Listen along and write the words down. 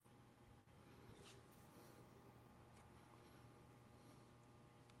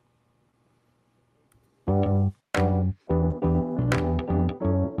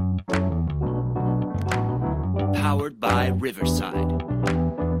by Riverside.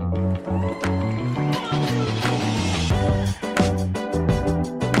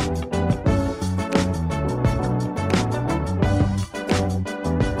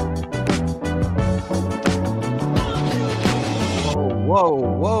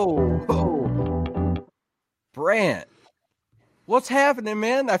 Whoa. Brant, what's happening,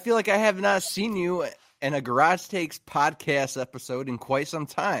 man? I feel like I have not seen you in a Garage Takes podcast episode in quite some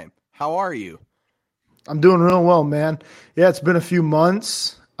time. How are you? I'm doing real well, man. Yeah, it's been a few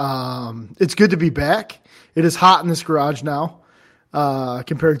months. It's good to be back. It is hot in this garage now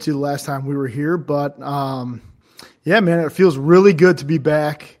compared to the last time we were here. But, yeah, man, it feels really good to be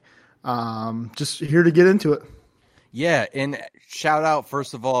back. Just here to get into it. Yeah, and shout out,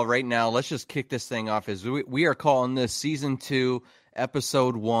 first of all, right now, let's just kick this thing off. As we are calling this Season 2,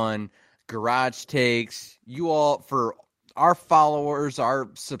 Episode 1, Garage Takes. You all, for our followers, our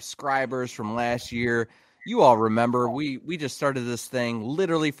subscribers from last year, you all remember we just started this thing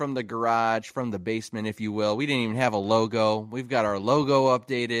literally from the garage, from the basement, if you will. We didn't even have a logo. We've got our logo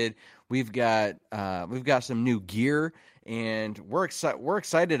updated. We've got some new gear. And we're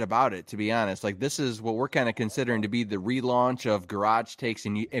excited about it, to be honest. Like, this is what we're kind of considering to be the relaunch of Garage Takes.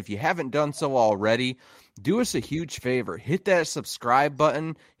 And if you haven't done so already, do us a huge favor. Hit that subscribe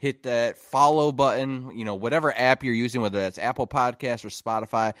button. Hit that follow button. You know, whatever app you're using, whether that's Apple Podcasts or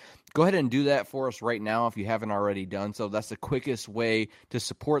Spotify, go ahead and do that for us right now if you haven't already done so. That's the quickest way to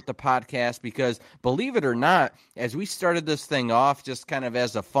support the podcast because, believe it or not, as we started this thing off just kind of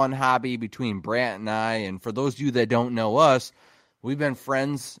as a fun hobby between Brant and I, and for those of you that don't know us, we've been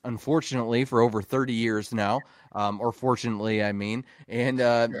friends, unfortunately, for over 30 years now, or fortunately, I mean. And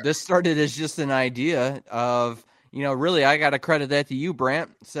this started as just an idea of, you know, really, I got to credit that to you,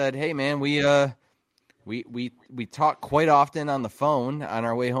 Brant. Said, hey, man, we talk quite often on the phone on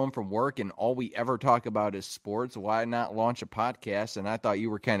our way home from work, and all we ever talk about is sports. Why not launch a podcast? And I thought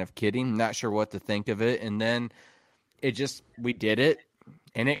you were kind of kidding, not sure what to think of it. And then we did it,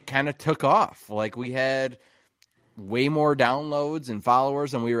 and it kind of took off. Like, we had way more downloads and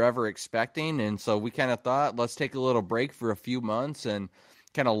followers than we were ever expecting. And so we kind of thought, let's take a little break for a few months and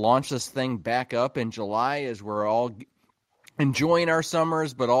kind of launch this thing back up in July as we're all enjoying our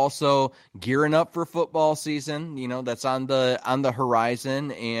summers, but also gearing up for football season, you know, that's on the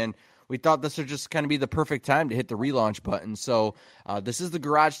horizon. And we thought this would just kind of be the perfect time to hit the relaunch button. So this is the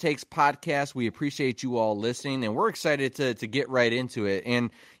Garage Takes podcast. We appreciate you all listening, and we're excited to get right into it. And,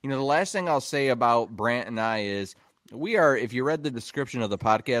 you know, the last thing I'll say about Brant and I is we are, if you read the description of the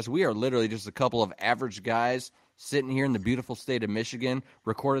podcast, we are literally just a couple of average guys sitting here in the beautiful state of Michigan,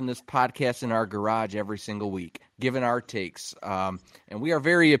 recording this podcast in our garage every single week, giving our takes. And we are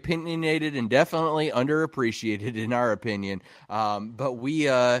very opinionated and definitely underappreciated in our opinion. But we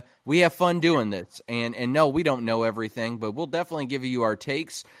have fun doing this. And no, we don't know everything, but we'll definitely give you our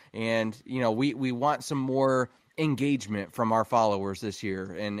takes. And, you know, we want some more engagement from our followers this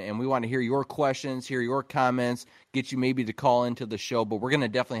year, and we want to hear your questions, hear your comments, get you maybe to call into the show, but we're going to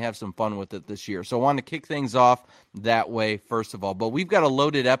definitely have some fun with it this year. So I want to kick things off that way first of all, but we've got a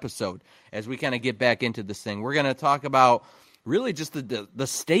loaded episode as we kind of get back into this thing. We're going to talk about really just the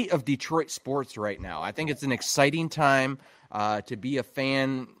state of Detroit sports right now. I think it's an exciting time to be a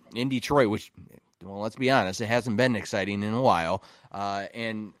fan in Detroit, which, well, let's be honest, it hasn't been exciting in a while.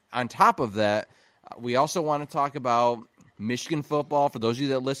 And on top of that, we also want to talk about Michigan football. For those of you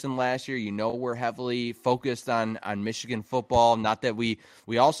that listened last year, you know we're heavily focused on Michigan football. Not that we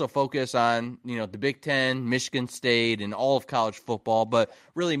also focus on, you know, the Big Ten, Michigan State, and all of college football, but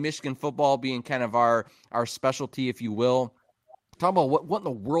really Michigan football being kind of our specialty, if you will. Talk about what in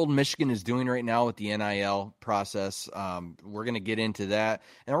the world Michigan is doing right now with the NIL process. We're going to get into that.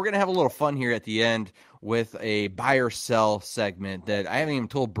 And we're going to have a little fun here at the end with a buy or sell segment that I haven't even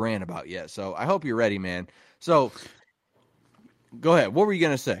told Brant about yet. So I hope you're ready, man. So go ahead. What were you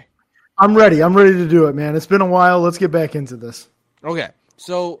going to say? I'm ready. I'm ready to do it, man. It's been a while. Let's get back into this. Okay.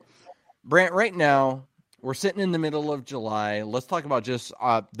 So, Brant, right now, we're sitting in the middle of July. Let's talk about just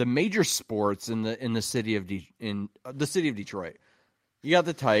the major sports in the city of Detroit. You got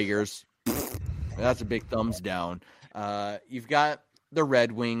the Tigers. That's a big thumbs down. You've got the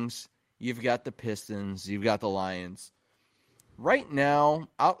Red Wings. You've got the Pistons. You've got the Lions. Right now,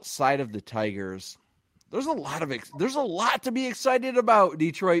 outside of the Tigers, there's a lot to be excited about,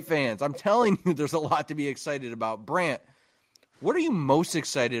 Detroit fans. I'm telling you, there's a lot to be excited about. Brant, what are you most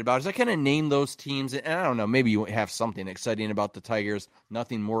excited about? As I kind of name those teams, and I don't know, maybe you have something exciting about the Tigers.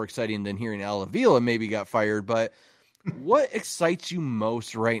 Nothing more exciting than hearing Al Avila maybe got fired, but what excites you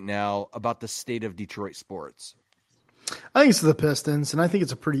most right now about the state of Detroit sports? I think it's the Pistons, and I think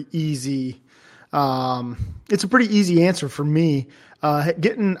it's a pretty easy It's a pretty easy answer for me.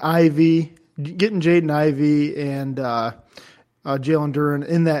 Getting Jaden Ivey and Jalen Duren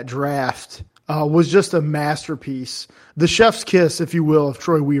in that draft was just a masterpiece. The chef's kiss, if you will, of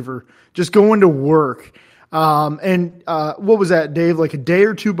Troy Weaver. Just going to work. And what was that, Dave? Like a day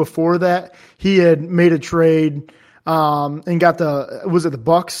or two before that, he had made a trade and got the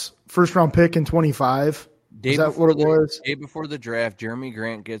Bucks first round pick in 25. Is that what it was? Day before the draft, Jeremy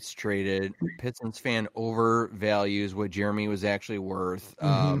Grant gets traded. Pistons fan overvalues what Jeremy was actually worth.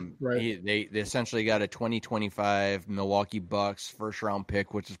 Right. They essentially got a 2025 Milwaukee Bucks first round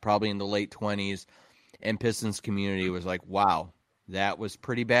pick, which is probably in the late 20s. And Pistons community was like, wow, that was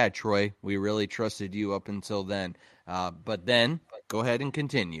pretty bad, Troy. We really trusted you up until then. But then go ahead and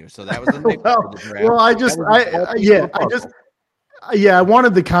continue. So that was the night before the draft. I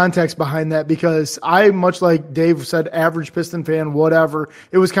wanted the context behind that because I, much like Dave said, average Piston fan, whatever.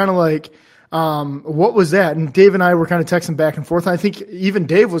 It was kind of like, what was that? And Dave and I were kind of texting back and forth. And I think even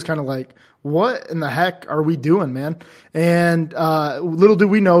Dave was kind of like, what in the heck are we doing, man? And little did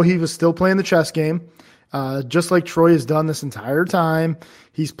we know he was still playing the chess game, just like Troy has done this entire time.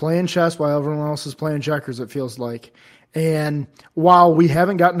 He's playing chess while everyone else is playing checkers, it feels like. And while we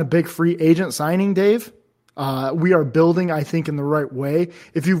haven't gotten a big free agent signing, Dave, we are building, I think, in the right way.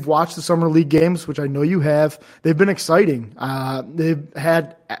 If you've watched the Summer League games, which I know you have, they've been exciting. They've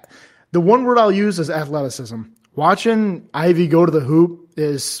had the one word I'll use is athleticism. Watching Ivy go to the hoop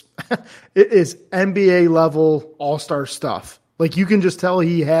is it is NBA level all-star stuff. Like you can just tell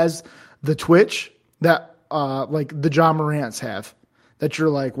he has the twitch that like the Ja Morants have. That you're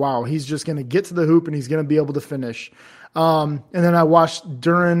like, wow, he's just going to get to the hoop and he's going to be able to finish. And then I watched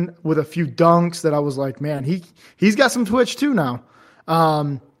Duren with a few dunks that I was like, man, he's got some twitch too now.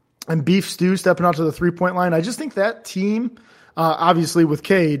 And Beef Stew stepping out to the 3-point line. I just think that team, obviously with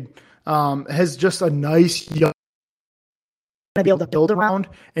Cade, has just a nice young to be able to build around.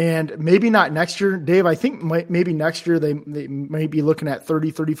 And maybe not next year, Dave. I think maybe next year they may be looking at 30,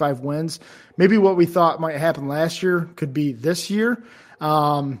 35 wins. Maybe what we thought might happen last year could be this year.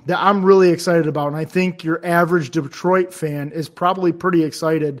 That I'm really excited about. And I think your average Detroit fan is probably pretty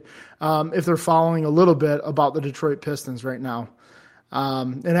excited if they're following a little bit about the Detroit Pistons right now.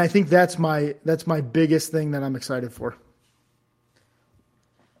 And I think that's my biggest thing that I'm excited for.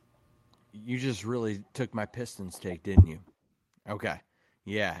 You just really took my Pistons take, didn't you? Okay.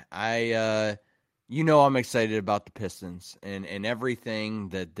 Yeah. I'm excited about the Pistons and everything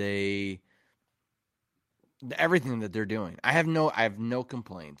that they're doing. I have no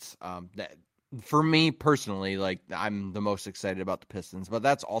complaints. That for me personally, like I'm the most excited about the Pistons, but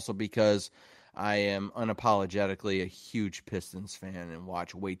that's also because I am unapologetically a huge Pistons fan and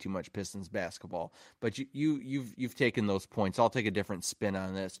watch way too much Pistons basketball. But you've taken those points. I'll take a different spin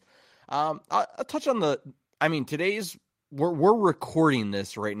on this. I'll touch on we're recording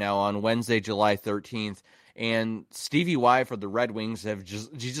this right now on Wednesday, July 13th. And Stevie Y for the Red Wings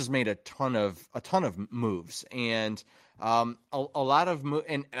just made a ton of moves and a lot of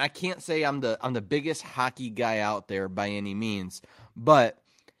and I can't say I'm the biggest hockey guy out there by any means, but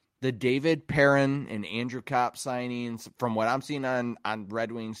the David Perrin and Andrew Kopp signings, from what I'm seeing on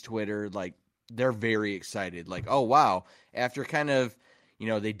Red Wings Twitter, like they're very excited. Like, oh wow, after kind of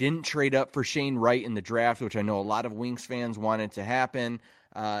they didn't trade up for Shane Wright in the draft, which I know a lot of Wings fans wanted to happen.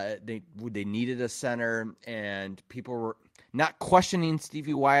 They needed a center, and people were not questioning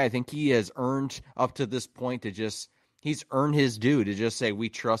Stevie Y. I think he has earned up to this point he's earned his due to just say we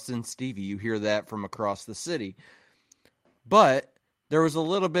trust in Stevie. You hear that from across the city, but there was a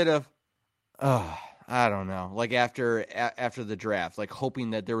little bit of I don't know, like after the draft, like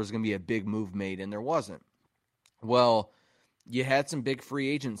hoping that there was going to be a big move made, and there wasn't. Well, you had some big free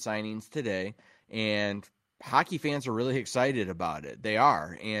agent signings today, and hockey fans are really excited about it. They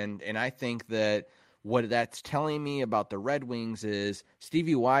are. And I think that what that's telling me about the Red Wings is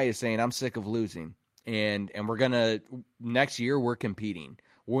Stevie Y is saying, I'm sick of losing. And we're going to, next year, we're competing.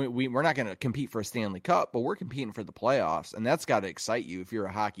 We're not going to compete for a Stanley Cup, but we're competing for the playoffs. And that's got to excite you if you're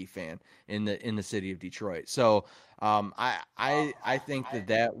a hockey fan in the city of Detroit. So I think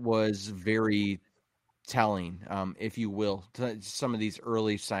that was very telling, if you will, to some of these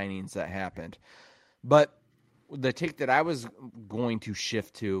early signings that happened. But the take that I was going to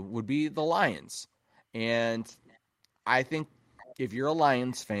shift to would be the Lions. And I think if you're a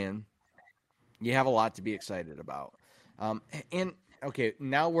Lions fan, you have a lot to be excited about. And okay,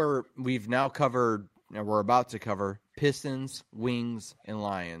 now we're about to cover Pistons, Wings, and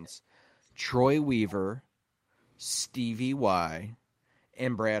Lions. Troy Weaver, Stevie Y,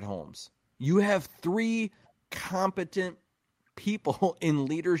 and Brad Holmes. You have three competent people in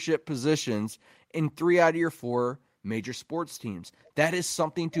leadership positions in 3 out of your 4 major sports teams. That is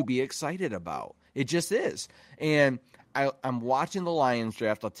something to be excited about. It just is. And I'm watching the Lions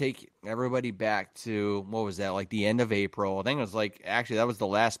draft. I'll take everybody back to, what was that, like the end of April. I think it was actually that was the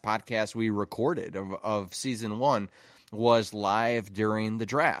last podcast we recorded of season 1 was live during the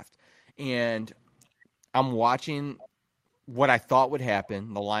draft. And I'm watching what I thought would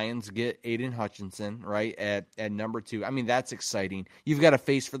happen. The Lions get Aiden Hutchinson, right, at number 2. I mean, that's exciting. You've got a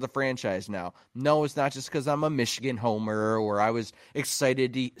face for the franchise now. No, it's not just because I'm a Michigan homer or I was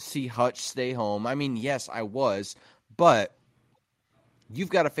excited to see Hutch stay home. I mean, yes, I was. But you've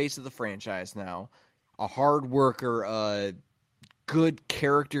got a face of the franchise now, a hard worker, a good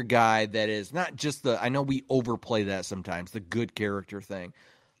character guy that is not just I know we overplay that sometimes, the good character thing.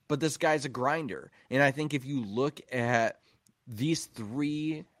 But this guy's a grinder. And I think if you look at these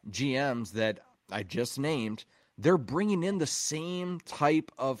 3 GMs that I just named, they're bringing in the same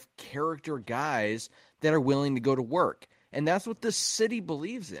type of character guys that are willing to go to work. And that's what this city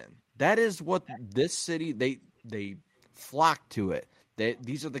believes in. That is what this city, they flock to it.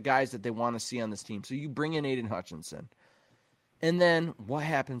 These are the guys that they want to see on this team. So you bring in Aiden Hutchinson. And then what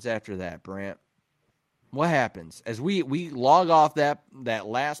happens after that, Brant? What happens? As we log off that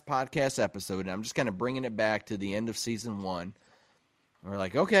last podcast episode, and I'm just kind of bringing it back to the end of season 1, we're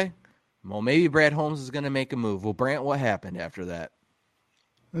like, okay, well, maybe Brad Holmes is going to make a move. Well, Brant, what happened after that?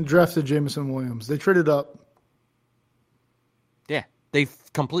 And drafted Jameson Williams. They traded up. Yeah, they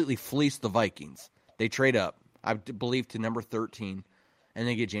completely fleeced the Vikings. They trade up, I believe, to number 13, and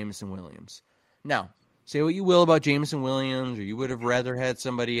they get Jameson Williams. Now, say what you will about Jameson Williams, or you would have rather had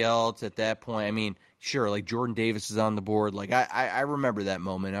somebody else at that point. I mean, sure, like Jordan Davis is on the board. Like I remember that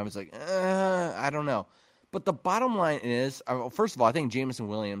moment. I was like, I don't know. But the bottom line is, first of all, I think Jameson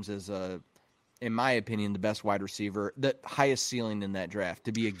Williams is, in my opinion, the best wide receiver, the highest ceiling in that draft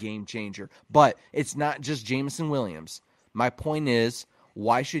to be a game changer. But it's not just Jameson Williams. My point is,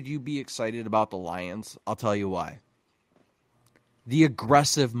 why should you be excited about the Lions? I'll tell you why. The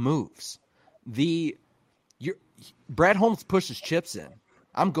aggressive moves. Brad Holmes pushes chips in.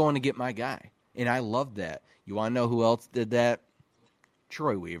 I'm going to get my guy. And I love that. You want to know who else did that?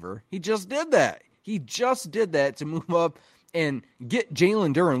 Troy Weaver. He just did that. He just did that to move up and get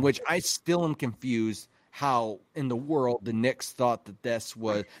Jalen Duren, which I still am confused how in the world the Knicks thought that this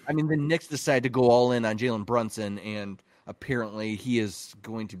was. I mean, the Knicks decided to go all in on Jalen Brunson, and apparently he is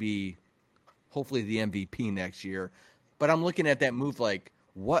going to be hopefully the MVP next year. But I'm looking at that move like,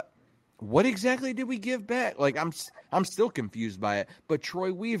 what exactly did we give back? Like, I'm still confused by it. But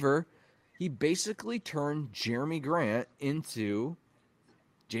Troy Weaver, he basically turned Jeremy Grant into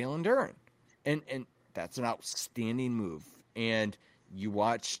Jalen Duren. And that's an outstanding move. And you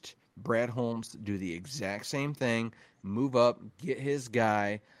watched Brad Holmes do the exact same thing, move up, get his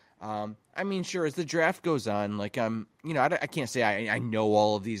guy. I mean, sure, as the draft goes on, like I can't say I know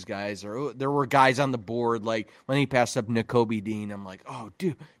all of these guys. Or there were guys on the board, like when he passed up Nakobe Dean, I'm like, oh,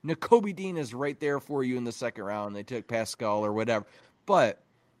 dude, Nakobe Dean is right there for you in the second round. They took Pascal or whatever. But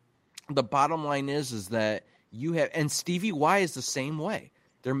the bottom line is that you have, and Stevie Y is the same way.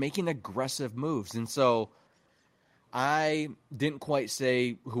 They're making aggressive moves. And so I didn't quite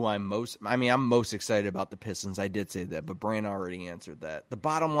say who I'm most excited about the Pistons. I did say that, but Brant already answered that. The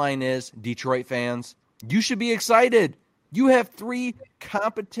bottom line is, Detroit fans, you should be excited. You have 3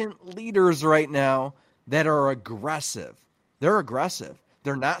 competent leaders right now that are aggressive. They're aggressive.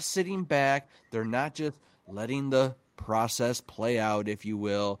 They're not sitting back. They're not just letting the process play out, if you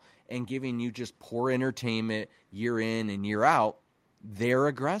will, and giving you just poor entertainment year in and year out. They're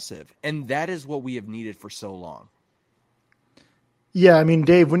aggressive. And that is what we have needed for so long. Yeah, I mean,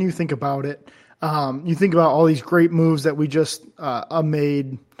 Dave, when you think about it, you think about all these great moves that we just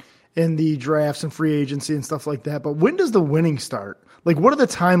made in the drafts and free agency and stuff like that. But when does the winning start? Like, what are the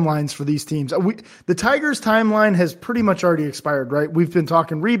timelines for these teams? The Tigers' timeline has pretty much already expired, right? We've been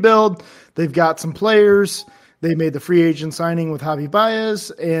talking rebuild. They've got some players. They made the free agent signing with Javi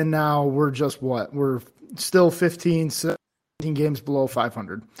Baez, and now we're just what? We're still 15, 17 games below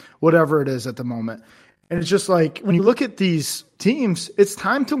 500, whatever it is at the moment. And it's just like, when you look at these teams, it's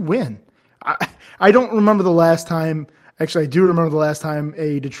time to win. I don't remember the last time. Actually, I do remember the last time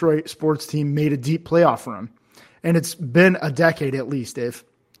a Detroit sports team made a deep playoff run. And it's been a decade at least, Dave.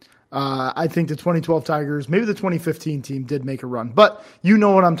 I think the 2012 Tigers, maybe the 2015 team did make a run. But you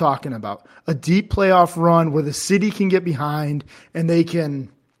know what I'm talking about. A deep playoff run where the city can get behind and they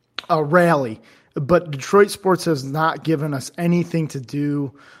can rally. But Detroit sports has not given us anything to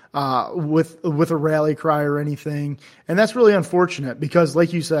do with a rally cry or anything. And that's really unfortunate because,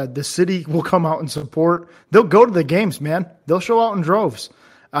 like you said, the city will come out and support. They'll go to the games, man. They'll show out in droves.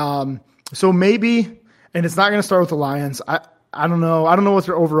 So maybe, and it's not going to start with the Lions. I don't know. I don't know what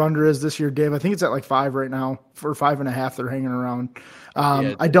their over-under is this year, Dave. I think it's at like 5 right now. For 5.5, they're hanging around.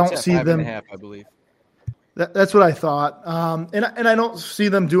 I don't see them. 5.5, I believe. That's what I thought. And I don't see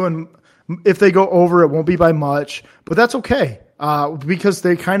them doing. If they go over, it won't be by much, but that's okay. Because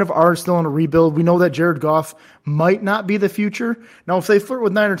they kind of are still in a rebuild. We know that Jared Goff might not be the future. Now, if they flirt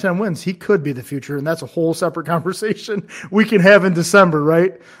with 9 or 10 wins, he could be the future, and that's a whole separate conversation we can have in December,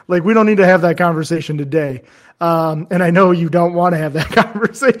 right? Like, we don't need to have that conversation today. And I know you don't want to have that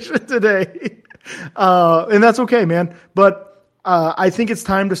conversation today. And that's okay, man. But I think it's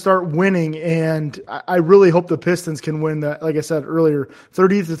time to start winning, and I really hope the Pistons can win that, like I said earlier,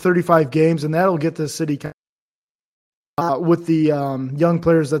 30 to 35 games, and that'll get the city with the young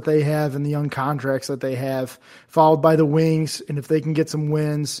players that they have and the young contracts that they have, followed by the Wings. And if they can get some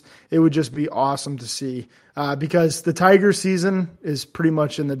wins, it would just be awesome to see because the Tigers season is pretty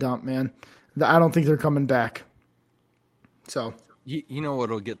much in the dump, man. I don't think they're coming back. So you know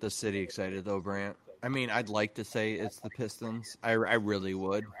what'll get the city excited, though, Brant? I mean, I'd like to say it's the Pistons. I really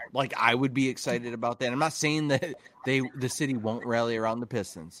would. Like, I would be excited about that. I'm not saying that the city won't rally around the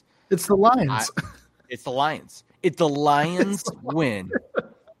Pistons. It's the Lions. It's the Lions. If the Lions win,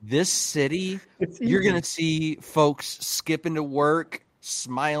 this city, you're going to see folks skipping to work,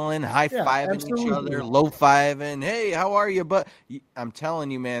 smiling, high-fiving each other, low-fiving. Hey, how are you? But I'm telling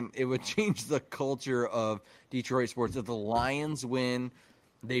you, man, it would change the culture of Detroit sports. If the Lions win,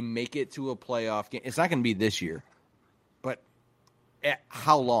 they make it to a playoff game. It's not going to be this year, but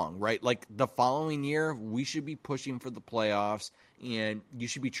how long, right? Like the following year, we should be pushing for the playoffs, and you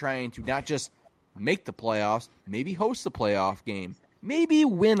should be trying to not just make the playoffs, maybe host a playoff game, maybe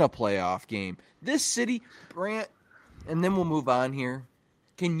win a playoff game. This city, Brant, and then we'll move on here.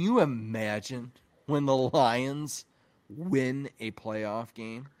 Can you imagine when the Lions win a playoff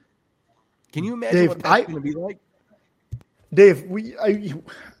game? Can you imagine what that's going to be like? Dave,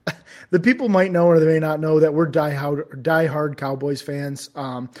 the people might know or they may not know that we're diehard Cowboys fans.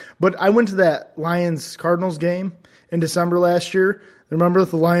 But I went to that Lions-Cardinals game in December last year. Remember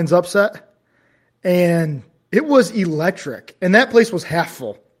the Lions upset? And it was electric. And that place was half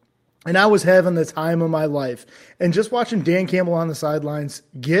full. And I was having the time of my life. And just watching Dan Campbell on the sidelines,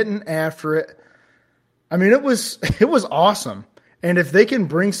 getting after it. I mean, it was awesome. And if they can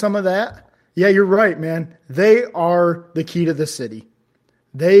bring some of that, yeah, you're right, man. They are the key to the city.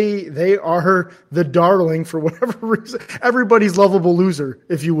 They are the darling for whatever reason. Everybody's lovable loser,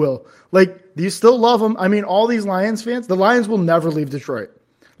 if you will. Like, do you still love them? I mean, all these Lions fans, the Lions will never leave Detroit.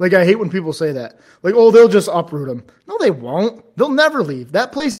 Like, I hate when people say that. Like, oh, they'll just uproot them. No, they won't. They'll never leave.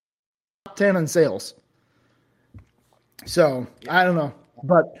 That place is top 10 in sales. So, I don't know.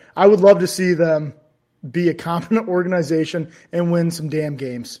 But I would love to see them be a competent organization and win some damn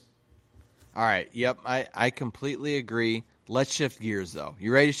games. All right. Yep. I completely agree. Let's shift gears, though.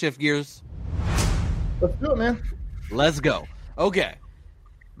 You ready to shift gears? Let's do it, man. Let's go. Okay.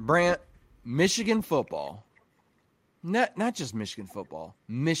 Brant, Michigan football. Not just Michigan football.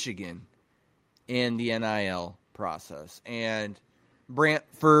 Michigan and the NIL process. And Brant,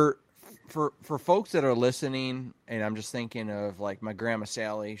 for folks that are listening, and I'm just thinking of like my grandma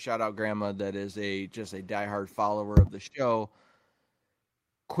Sally, shout out grandma, that is just a diehard follower of the show.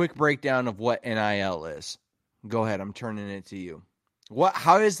 Quick breakdown of what NIL is. Go ahead, I'm turning it to you.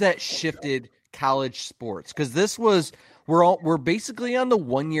 How has that shifted college sports? Because we're basically on the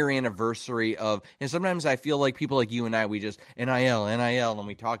 1-year anniversary of, and sometimes I feel like people like you and I, we just NIL, and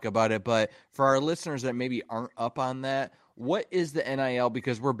we talk about it. But for our listeners that maybe aren't up on that, what is the NIL?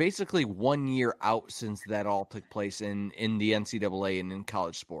 Because we're basically 1 year out since that all took place in the NCAA and in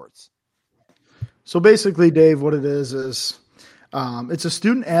college sports. So basically, Dave, what it is it's a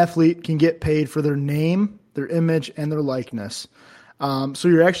student athlete can get paid for their name, their image, and their likeness. So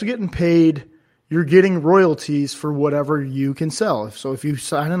you're actually getting paid. You're getting royalties for whatever you can sell. So if you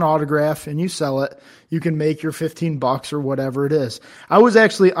sign an autograph and you sell it, you can make your $15 or whatever it is. I was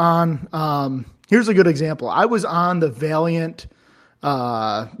actually on, here's a good example. I was on the Valiant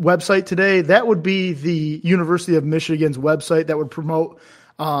website today. That would be the University of Michigan's website that would promote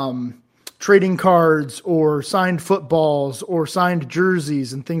trading cards or signed footballs or signed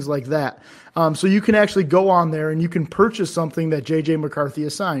jerseys and things like that. So you can actually go on there and you can purchase something that J.J. McCarthy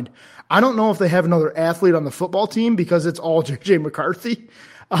has signed. I don't know if they have another athlete on the football team because it's all J.J. McCarthy.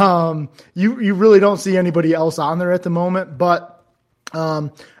 You really don't see anybody else on there at the moment, but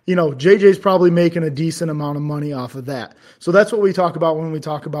JJ's probably making a decent amount of money off of that. So that's what we talk about when we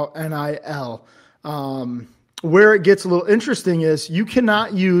talk about NIL. Where it gets a little interesting is you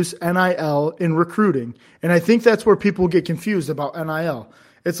cannot use NIL in recruiting. And I think that's where people get confused about NIL.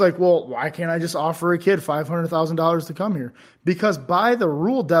 It's like, well, why can't I just offer a kid $500,000 to come here? Because by the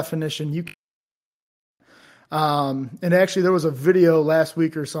rule definition, you and actually, there was a video last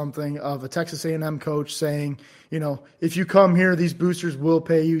week or something of a Texas A&M coach saying, if you come here, these boosters will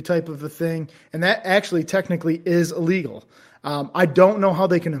pay you, type of a thing. And that actually technically is illegal. I don't know how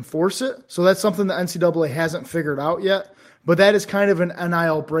they can enforce it. So that's something the NCAA hasn't figured out yet. But that is kind of an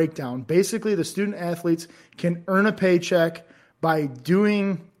NIL breakdown. Basically, the student athletes can earn a paycheck by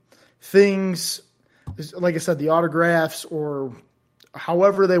doing things, like I said, the autographs or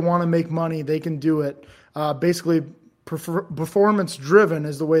however they want to make money, they can do it. Basically, performance-driven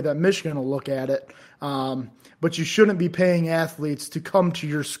is the way that Michigan will look at it. But you shouldn't be paying athletes to come to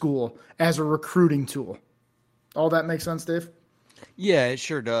your school as a recruiting tool. All that makes sense, Dave? Yeah, it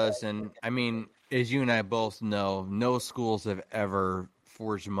sure does. And, I mean, as you and I both know, no schools have ever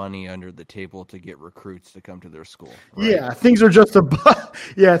forged money under the table to get recruits to come to their school. Right? Yeah, things are just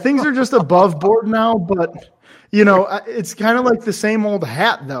above board now, but it's kind of like the same old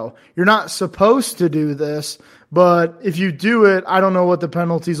hat though. You're not supposed to do this, but if you do it, I don't know what the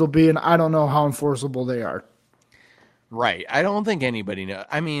penalties will be and I don't know how enforceable they are. Right. I don't think anybody knows.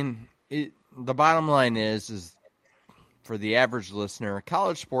 I mean, the bottom line is for the average listener,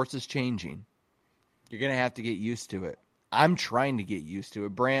 college sports is changing. You're going to have to get used to it. I'm trying to get used to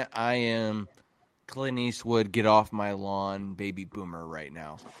it. Brant, I am Clint Eastwood, get off my lawn, baby boomer right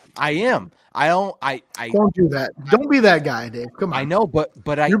now. I am. Don't do that. Don't be that guy, Dave. Come on. I know,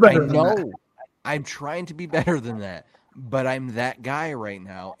 but I know I'm trying to be better than that. But I'm that guy right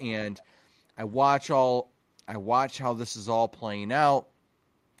now, and I watch how this is all playing out,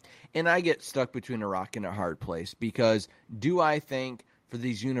 and I get stuck between a rock and a hard place because do I think for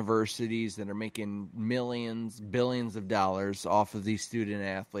these universities that are making millions, billions of dollars off of these student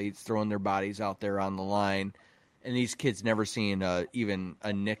athletes throwing their bodies out there on the line, and these kids never seeing even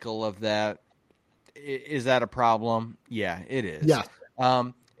a nickel of that, is that a problem? Yeah, it is. Yeah.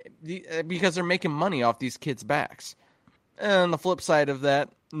 Because they're making money off these kids' backs. And on the flip side of that,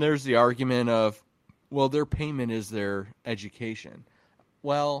 there's the argument of, well, their payment is their education.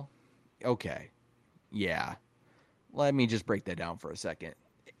 Well, okay, yeah. Let me just break that down for a second.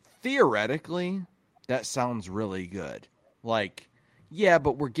 Theoretically, that sounds really good. Like, yeah,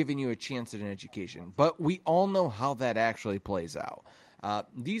 but we're giving you a chance at an education. But we all know how that actually plays out.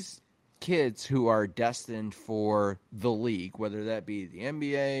 These kids who are destined for the league, whether that be the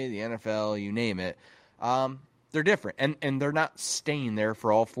NBA, the NFL, you name it, they're different. And they're not staying there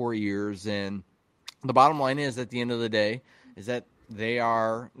for all 4 years. And the bottom line is, at the end of the day, is that they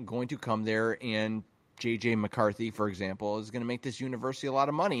are going to come there, and J.J. McCarthy, for example, is going to make this university a lot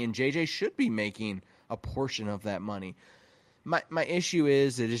of money, and J.J. should be making a portion of that money. My issue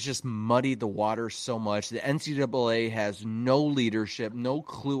is it has just muddied the water so much. The NCAA has no leadership, no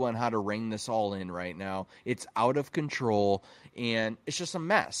clue on how to rein this all in right now. It's out of control, and it's just a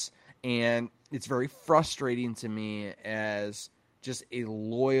mess. And it's very frustrating to me as just a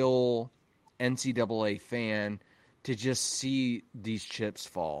loyal NCAA fan to just see these chips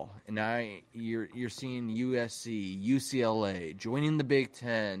fall. And now you're seeing USC, UCLA joining the Big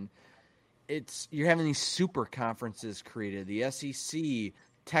Ten. You're having these super conferences created. The SEC,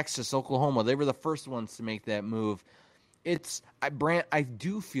 Texas, Oklahoma, they were the first ones to make that move. Brant, I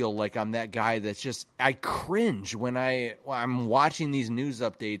do feel like I'm that guy that's just, I cringe when I'm watching these news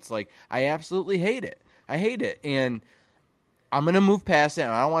updates. Like, I absolutely hate it. I hate it. And I'm going to move past it,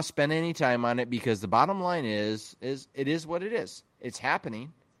 and I don't want to spend any time on it because the bottom line is it is what it is. It's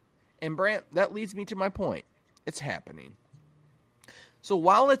happening. And, Brant, that leads me to my point. It's happening. So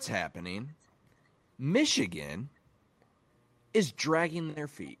while it's happening, Michigan is dragging their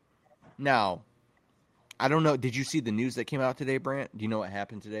feet. Now, I don't know. Did you see the news that came out today, Brant? Do you know what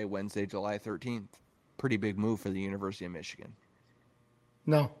happened today, Wednesday, July 13th? Pretty big move for the University of Michigan.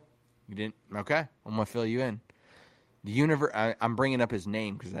 No. You didn't? Okay. I'm going to fill you in. I'm bringing up his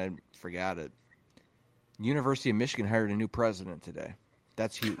name because I forgot it. University of Michigan hired a new president today.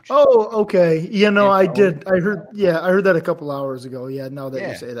 That's huge. Oh, okay. I did. I heard that a couple hours ago. Yeah, now that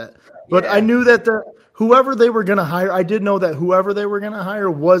you say that. But I knew that whoever they were going to hire, I did know that whoever they were going to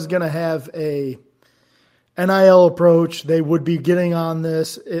hire was going to have a NIL approach. They would be getting on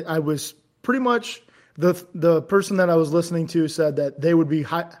this. I was pretty much the person that I was listening to said that they would be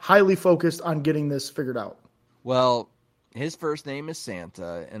highly focused on getting this figured out. Well, his first name is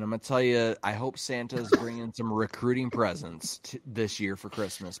Santa, and I'm going to tell you, I hope Santa's bringing some recruiting presents this year for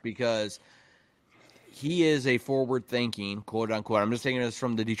Christmas because he is a forward-thinking, quote-unquote, I'm just taking this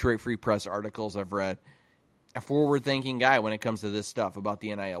from the Detroit Free Press articles I've read. a forward-thinking guy when it comes to this stuff about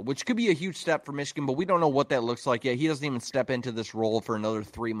the NIL, which could be a huge step for Michigan, but we don't know what that looks like yet. He doesn't even step into this role for another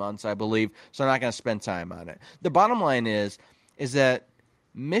 3 months, I believe, so I'm not going to spend time on it. The bottom line is that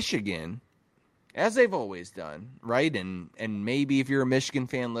Michigan, as they've always done, right? And maybe if you're a Michigan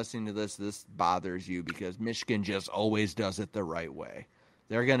fan listening to this bothers you because Michigan just always does it the right way.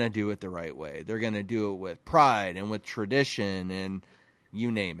 They're going to do it the right way. They're going to do it with pride and with tradition and you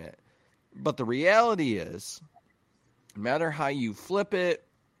name it. But the reality is, no matter how you flip it,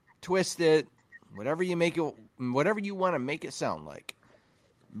 twist it, whatever you want to make it sound like,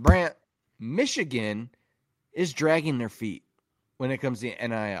 Brant, Michigan is dragging their feet when it comes to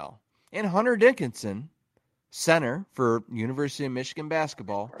NIL. And Hunter Dickinson, center for University of Michigan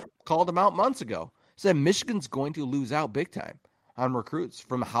basketball, called him out months ago. Said Michigan's going to lose out big time on recruits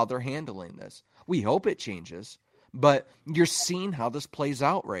from how they're handling this. We hope it changes. But you're seeing how this plays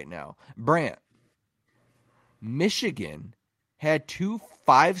out right now. Brant, Michigan had 2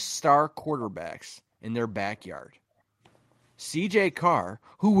 5-star quarterbacks in their backyard. CJ Carr,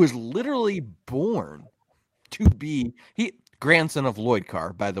 who was literally born to be grandson of Lloyd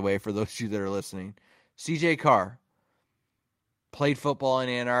Carr, by the way, for those of you that are listening. CJ Carr played football in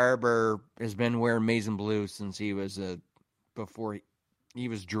Ann Arbor, has been wearing maize and blue since he was before he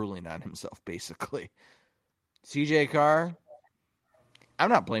was drooling on himself, basically. CJ Carr,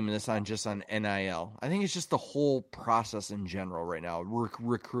 I'm not blaming this on NIL. I think it's just the whole process in general right now,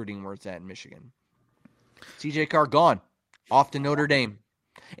 recruiting where it's at in Michigan. CJ Carr gone, off to Notre Dame.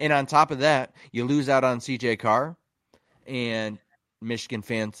 And on top of that, you lose out on CJ Carr, and Michigan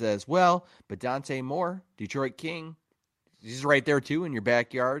fan says, well, but Dante Moore, Detroit King, he's right there too in your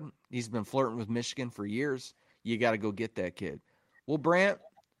backyard. He's been flirting with Michigan for years. You got to go get that kid. Well, Brant,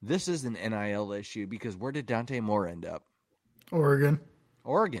 this is an NIL issue because where did Dante Moore end up? Oregon,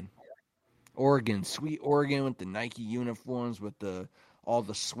 sweet Oregon with the Nike uniforms, with all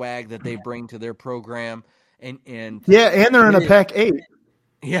the swag that they bring to their program, and they're in a Pac-8.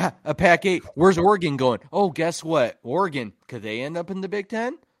 Yeah, a Pac-8. Where's Oregon going? Oh, guess what? Oregon, could they end up in the Big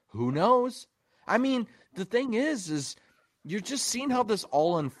Ten? Who knows? I mean, the thing is you're just seeing how this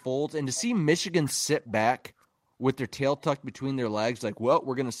all unfolds, and to see Michigan sit back with their tail tucked between their legs, like, well,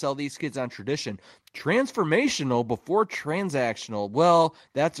 we're going to sell these kids on tradition. Transformational before transactional. Well,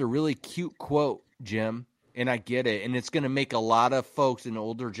 that's a really cute quote, Jim, and I get it, and it's going to make a lot of folks in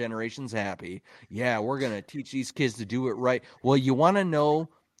older generations happy. Yeah, we're going to teach these kids to do it right. Well, you want to know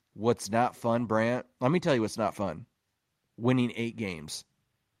what's not fun, Brant? Let me tell you what's not fun. Winning 8 games.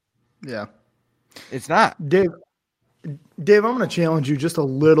 Yeah. It's not. Dave, I'm going to challenge you just a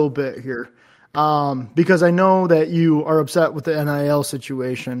little bit here. Because I know that you are upset with the NIL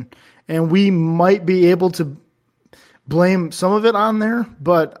situation, and we might be able to blame some of it on there,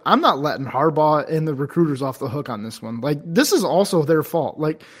 but I'm not letting Harbaugh and the recruiters off the hook on this one. Like, this is also their fault.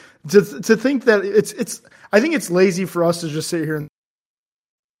 Like, to think that I think it's lazy for us to just sit here and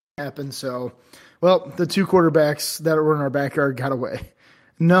happen. So, well, the 2 quarterbacks that were in our backyard got away.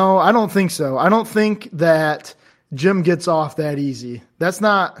 No, I don't think so. I don't think that Jim gets off that easy. That's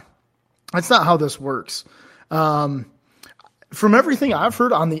not how this works. From everything I've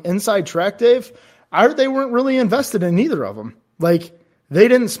heard on the inside track, Dave, they weren't really invested in either of them. Like, they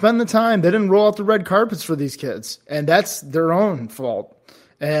didn't spend the time. They didn't roll out the red carpets for these kids, and that's their own fault.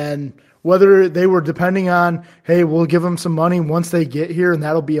 And whether they were depending on, hey, we'll give them some money once they get here and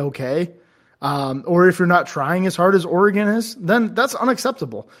that'll be okay, or if you're not trying as hard as Oregon is, then that's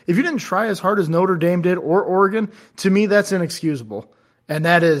unacceptable. If you didn't try as hard as Notre Dame did or Oregon, to me, that's inexcusable. And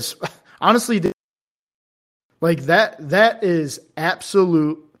that is – honestly, like that is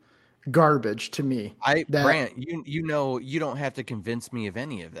absolute garbage to me. Brant, you know, you don't have to convince me of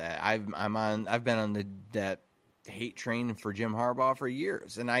any of that. I've been on that hate train for Jim Harbaugh for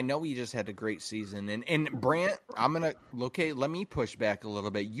years, and I know he just had a great season. And Brant, let me push back a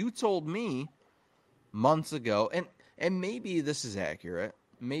little bit. You told me months ago, and maybe this is accurate.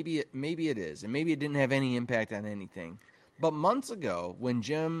 Maybe it is, and maybe it didn't have any impact on anything. But months ago, when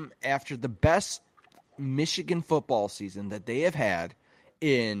Jim, after the best Michigan football season that they have had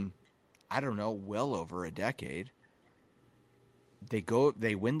in, I don't know, well over a decade,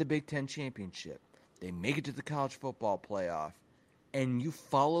 they win the Big Ten championship. They make it to the college football playoff. And you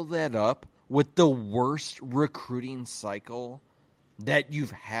follow that up with the worst recruiting cycle that you've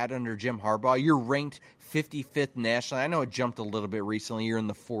had under Jim Harbaugh. You're ranked 55th nationally. I know it jumped a little bit recently. You're in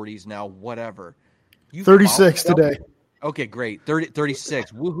the 40s now, whatever. 36 today. Okay, great.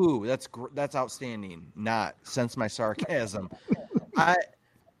 36. Woohoo. That's outstanding. Not, sense my sarcasm.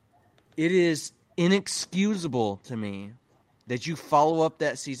 It is inexcusable to me that you follow up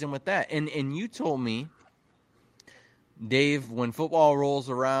that season with that. And you told me Dave, when football rolls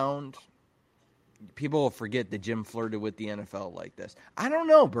around, people will forget that Jim flirted with the NFL like this. I don't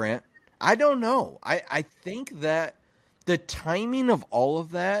know, Brant. I don't know. I think that the timing of all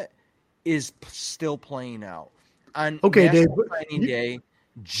of that is still playing out. On National Signing Day,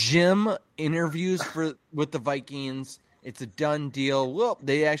 Jim interviews with the Vikings. It's a done deal. Well,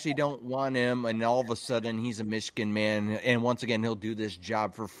 they actually don't want him, and all of a sudden he's a Michigan man, and once again he'll do this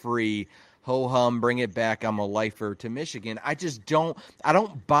job for free. Ho-hum, bring it back, I'm a lifer to Michigan. I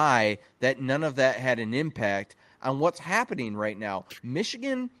don't buy that none of that had an impact on what's happening right now.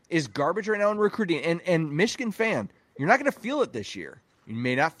 Michigan is garbage right now in recruiting, and Michigan fan, you're not going to feel it this year. You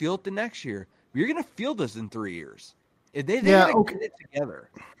may not feel it the next year. You're going to feel this in 3 years. They got to get it together.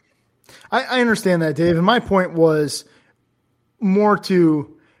 I understand that, Dave, and my point was more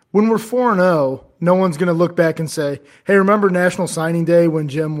to when we're 4-0, no one's going to look back and say, hey, remember National Signing Day when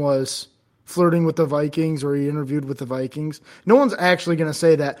Jim was flirting with the Vikings or he interviewed with the Vikings? No one's actually going to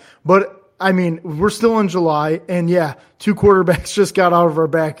say that. But, I mean, we're still in July, and, yeah, 2 quarterbacks just got out of our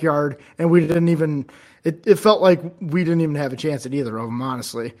backyard, and we didn't even – it felt like we didn't even have a chance at either of them,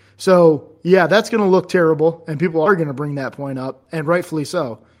 honestly. So, yeah, that's going to look terrible, and people are going to bring that point up, and rightfully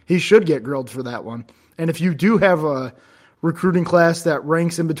so. He should get grilled for that one. And if you do have a recruiting class that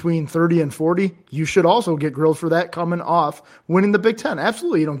ranks in between 30 and 40, you should also get grilled for that coming off winning the Big Ten.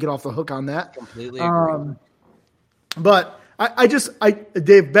 Absolutely, you don't get off the hook on that. Completely agree. But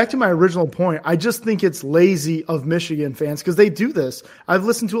Dave, back to my original point, I just think it's lazy of Michigan fans because they do this. I've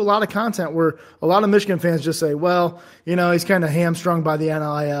listened to a lot of content where a lot of Michigan fans just say, well, you know, he's kind of hamstrung by the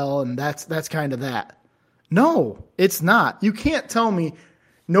NIL, and that's kind of that. No, it's not. You can't tell me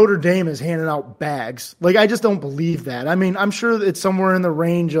Notre Dame is handing out bags. Like, I just don't believe that. I mean, I'm sure it's somewhere in the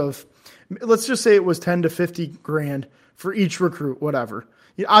range of, let's just say it was 10 to 50 grand for each recruit, whatever.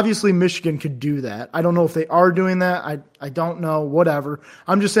 Obviously, Michigan could do that. I don't know if they are doing that. I don't know, whatever.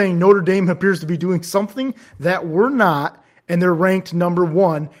 I'm just saying Notre Dame appears to be doing something that we're not, and they're ranked number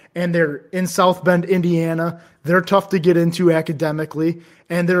 1, and they're in South Bend, Indiana. They're tough to get into academically,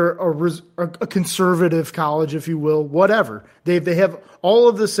 and they're a conservative college, if you will, whatever. They have all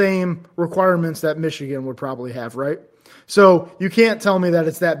of the same requirements that Michigan would probably have, right? So you can't tell me that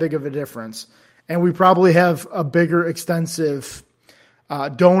it's that big of a difference. And we probably have a bigger, extensive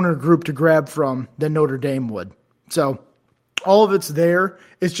donor group to grab from than Notre Dame would. So all of it's there.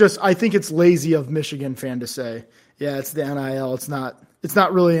 It's just, I think it's lazy of Michigan fan to say, yeah, it's the NIL. It's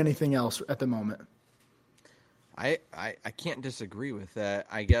not really anything else at the moment. I can't disagree with that.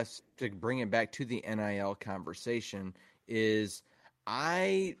 I guess to bring it back to the NIL conversation is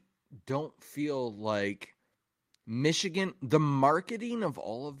I don't feel like Michigan, the marketing of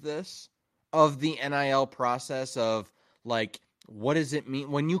all of this, of the NIL process of like, what does it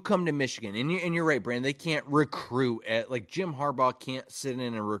mean when you come to Michigan? And you're right, Brandon, they can't recruit at, like, Jim Harbaugh can't sit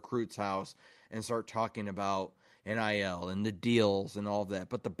in a recruit's house and start talking about NIL and the deals and all that.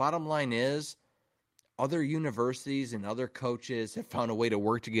 But the bottom line is other universities and other coaches have found a way to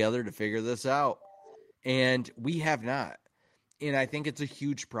work together to figure this out. And we have not. And I think it's a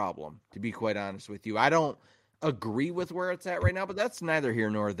huge problem, to be quite honest with you. I don't agree with where it's at right now, but that's neither here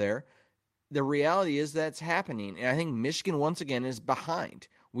nor there. The reality is that's happening. And I think Michigan, once again, is behind.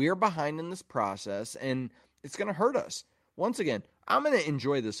 We are behind in this process, and it's going to hurt us. Once again, I'm going to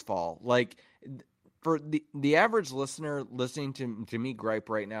enjoy this fall. Like, for the average listener listening to me gripe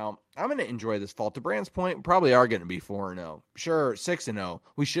right now, I'm going to enjoy this fall. To Brand's point, we probably are going to be 4-0. Sure, 6-0.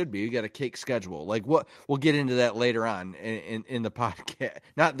 We should be. We got a cake schedule. Like, what? We'll get into that later on in the podcast.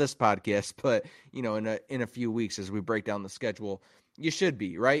 Not this podcast, but in a few weeks as we break down the schedule. You should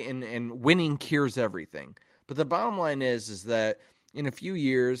be, right? And winning cures everything. But the bottom line is that in a few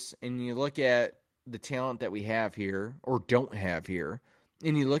years, and you look at the talent that we have here or don't have here,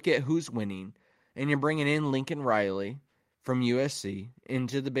 and you look at who's winning, and you're bringing in Lincoln Riley from USC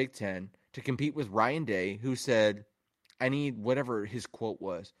into the Big Ten to compete with Ryan Day, who said, I need, whatever his quote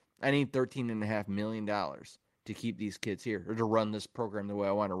was, I need $13.5 million to keep these kids here or to run this program the way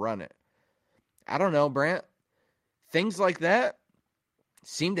I want to run it. I don't know, Brant. Things like that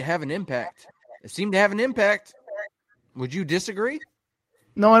seem to have an impact. It seemed to have an impact. Would you disagree?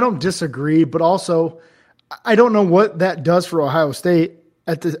 No, I don't disagree, but also I don't know what that does for Ohio State.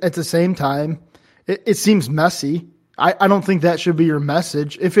 At the same time, it seems messy. I don't think that should be your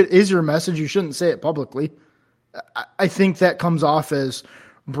message. If it is your message, you shouldn't say it publicly. I think that comes off as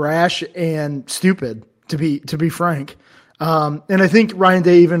brash and stupid, to be frank. And I think Ryan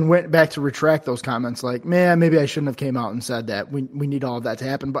Day even went back to retract those comments like, man, maybe I shouldn't have came out and said that. We need all of that to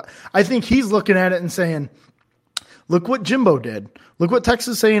happen. But I think he's looking at it and saying, look what Jimbo did. Look what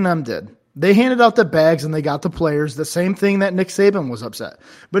Texas A&M did. They handed out the bags and they got the players. The same thing that Nick Saban was upset.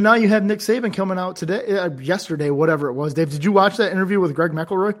 But now you have Nick Saban coming out today, yesterday, whatever it was. Dave, did you watch that interview with Greg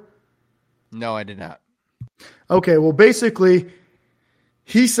McElroy? No, I did not. Okay, well, basically,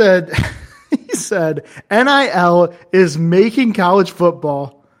 he said NIL is making college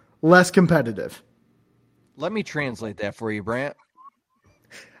football less competitive. Let me translate that for you, Brant.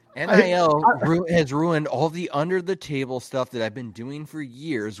 NIL has ruined all the under-the-table stuff that I've been doing for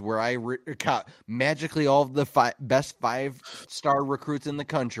years, where I caught magically all of the best five-star recruits in the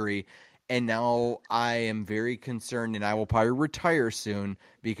country, and now I am very concerned, and I will probably retire soon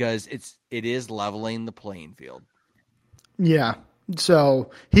because it is leveling the playing field. Yeah, so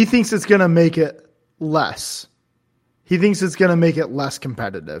he thinks it's going to make it less. He thinks it's going to make it less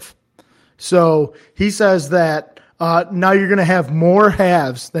competitive. So he says that now you're going to have more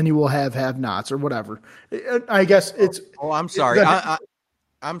haves than you will have have-nots or whatever. I guess it's. Oh, I'm sorry.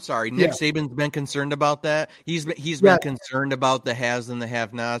 I'm sorry. Nick Saban's been concerned about that. He's been concerned about the haves and the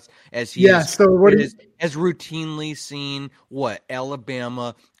have-nots as he has routinely seen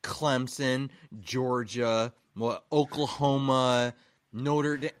Alabama, Clemson, Georgia, Oklahoma,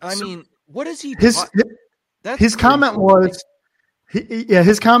 Notre Dame. I mean, what is he? His comment was.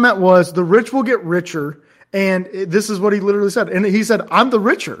 His comment was the rich will get richer, and this is what he literally said. And he said, "I'm the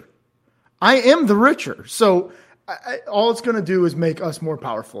richer. I am the richer." So all it's going to do is make us more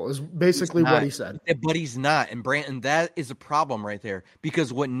powerful. Is basically what he said. But he's not, and Branton, that is a problem right there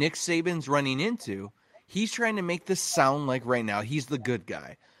because what Nick Saban's running into, he's trying to make this sound like right now he's the good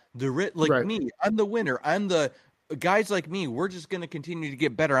guy, me. I'm the winner. I'm the guys like me. We're just going to continue to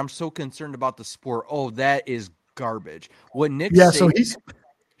get better. I'm so concerned about the sport. Oh, that is garbage. What Nick Saban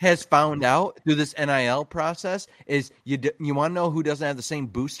has found out through this NIL process is you want to know who doesn't have the same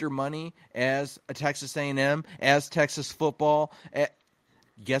booster money as a Texas A&M, as Texas football.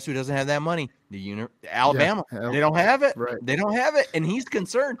 Guess who doesn't have that money? Alabama. They don't have it. Right. They don't have it, and he's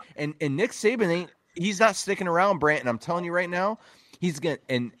concerned. And Nick Saban he's not sticking around, Brant. And I'm telling you right now, he's gonna.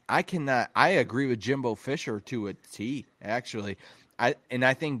 And I agree with Jimbo Fisher to a T. Actually, I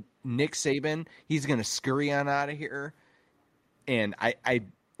think Nick Saban, he's going to scurry on out of here. And I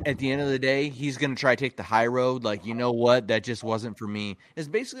at the end of the day, he's going to try to take the high road. Like, you know what? That just wasn't for me. It's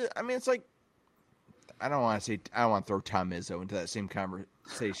basically, I mean, it's like, I don't want to throw Tom Izzo into that same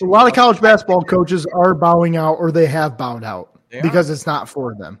conversation. A lot of college basketball coaches are bowing out or they have bowed out because it's not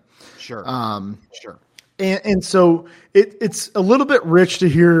for them. Sure. Sure. And so it's a little bit rich to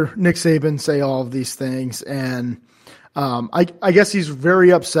hear Nick Saban say all of these things. And, I guess he's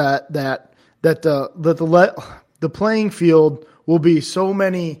very upset that the playing field will be so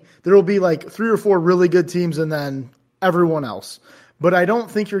many. There will be like 3 or 4 really good teams, and then everyone else. But I don't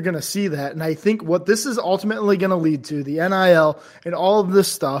think you're going to see that. And I think what this is ultimately going to lead to, the NIL and all of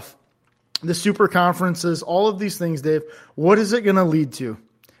this stuff, the super conferences, all of these things, Dave. What is it going to lead to?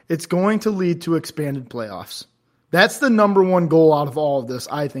 It's going to lead to expanded playoffs. That's the number one goal out of all of this,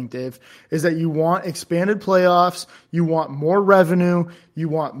 I think, Dave, is that you want expanded playoffs, you want more revenue, you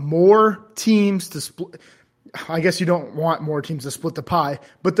want more teams to split. I guess you don't want more teams to split the pie,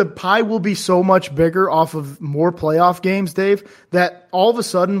 but the pie will be so much bigger off of more playoff games, Dave, that all of a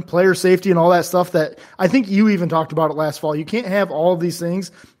sudden player safety and all that stuff that I think you even talked about it last fall. You can't have all of these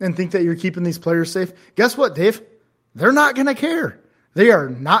things and think that you're keeping these players safe. Guess what, Dave? They're not going to care. They are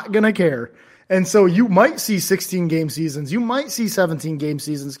not going to care. And so you might see 16-game seasons. You might see 17-game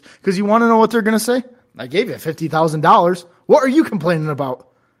seasons because you want to know what they're going to say? I gave you $50,000. What are you complaining about?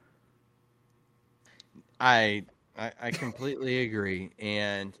 I completely agree.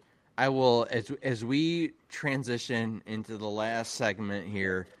 And I will, as we transition into the last segment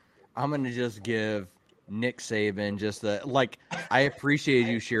here, I'm going to just give Nick Saban just I appreciate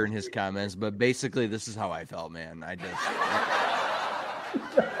you sharing his comments, but basically this is how I felt, man.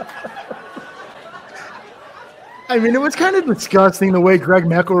 I mean, it was kind of disgusting the way Greg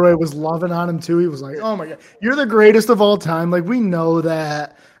McElroy was loving on him, too. He was like, oh, my God, you're the greatest of all time. Like, we know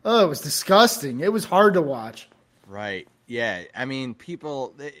that. Oh, it was disgusting. It was hard to watch. Right. Yeah. I mean,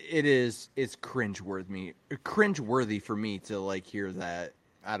 it's cringeworthy for me to, hear that.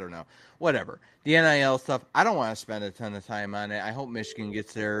 I don't know. Whatever. The NIL stuff, I don't want to spend a ton of time on it. I hope Michigan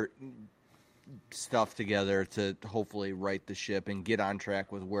gets their stuff together to hopefully right the ship and get on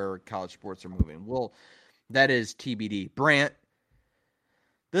track with where college sports are moving. Well, that is TBD. Brant,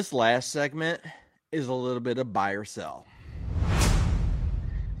 this last segment is a little bit of buy or sell.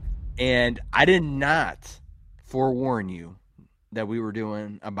 And I did not forewarn you that we were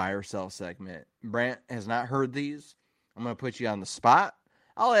doing a buy or sell segment. Brant has not heard these. I'm going to put you on the spot.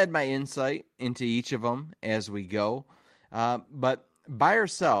 I'll add my insight into each of them as we go. But buy or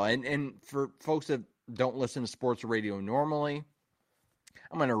sell. And for folks that don't listen to sports radio normally,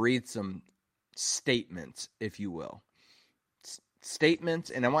 I'm going to read some statements, if you will.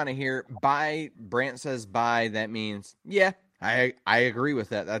 Statements, and I want to hear buy. Brant says buy. That means, yeah, I agree with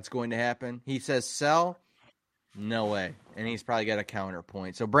that. That's going to happen. He says sell. No way. And he's probably got a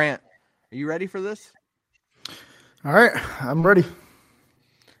counterpoint. So, Brant, are you ready for this? All right, I'm ready.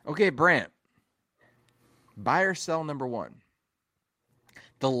 Okay, Brant. Buy or sell number one.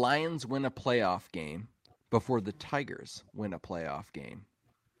 The Lions win a playoff game before the Tigers win a playoff game.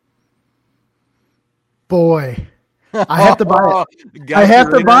 Boy, I have to buy it. I have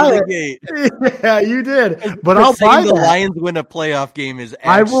to buy it. Yeah, you did. But I'll buy the that. Lions win a playoff game is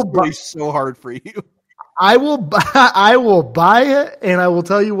actually so hard for you. I will buy it, and I will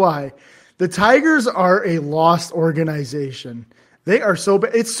tell you why. The Tigers are a lost organization. They are so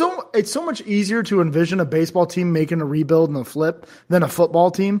bad. It's so much easier to envision a baseball team making a rebuild and a flip than a football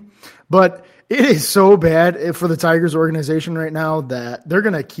team. But it is so bad for the Tigers organization right now that they're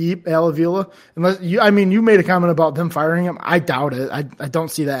going to keep Al Avila. You made a comment about them firing him. I doubt it. I don't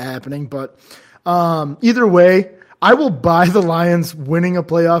see that happening. But either way, I will buy the Lions winning a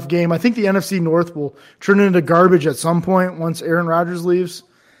playoff game. I think the NFC North will turn into garbage at some point once Aaron Rodgers leaves.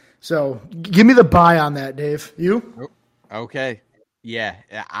 So give me the buy on that, Dave. You? Okay. Yeah,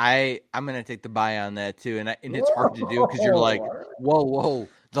 I'm going to take the buy on that too. And it's hard to do because you're like, whoa,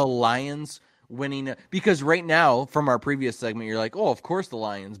 the Lions winning. Because right now, from our previous segment, you're like, oh, of course the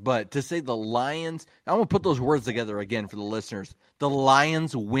Lions. But to say the Lions, I'm going to put those words together again for the listeners. The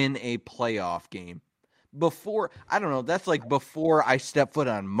Lions win a playoff game. Before, I don't know, that's like before I step foot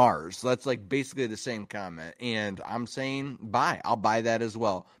on Mars. That's like basically the same comment. And I'm saying buy. I'll buy that as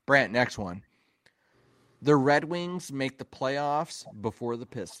well. Brant, next one. The Red Wings make the playoffs before the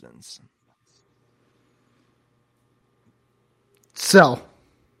Pistons. Sell.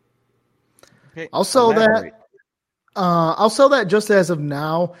 Okay, I'll sell that. I'll sell that just as of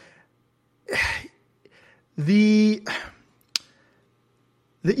now. The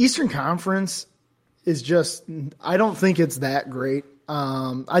Eastern Conference is just, I don't think it's that great.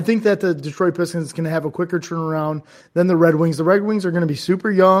 I think that the Detroit Pistons can have a quicker turnaround than the Red Wings. The Red Wings are going to be super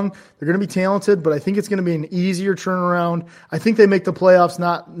young. They're going to be talented, but I think it's going to be an easier turnaround. I think they make the playoffs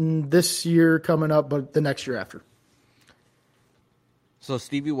not this year coming up, but the next year after. So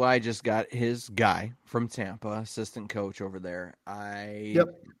Stevie Y just got his guy from Tampa, assistant coach over there.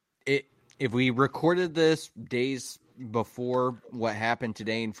 If we recorded this days before what happened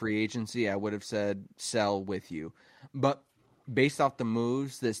today in free agency, I would have said sell with you. But based off the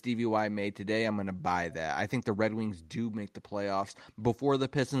moves that Stevie Y made today, I'm going to buy that. I think the Red Wings do make the playoffs before the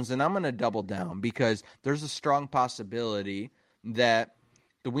Pistons, and I'm going to double down because there's a strong possibility that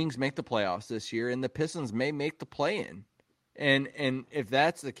the Wings make the playoffs this year and the Pistons may make the play-in. And if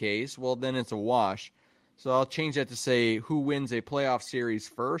that's the case, well, then it's a wash. So I'll change that to say who wins a playoff series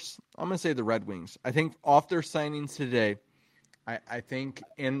first. I'm going to say the Red Wings. I think off their signings today, I think,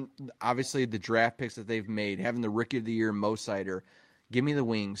 and obviously the draft picks that they've made, having the Rookie of the Year, Mo Sider, give me the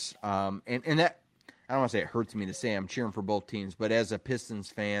Wings. And that, I don't want to say it hurts me to say I'm cheering for both teams, but as a Pistons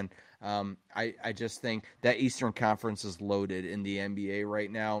fan, I just think that Eastern Conference is loaded in the NBA right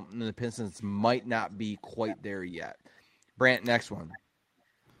now, and the Pistons might not be quite there yet. Brant, next one.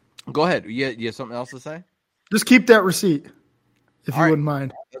 Go ahead. You have something else to say? Just keep that receipt, if you wouldn't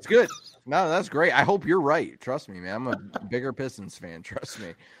mind. That's good. No, that's great. I hope you're right. Trust me, man. I'm a bigger Pistons fan. Trust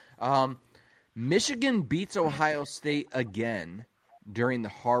me. Michigan beats Ohio State again during the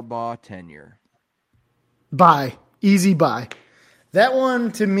Harbaugh tenure. Buy. Easy buy. That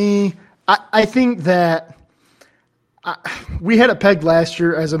one, to me, I think that we had it pegged last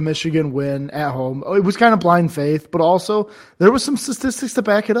year as a Michigan win at home. It was kind of blind faith, but also there was some statistics to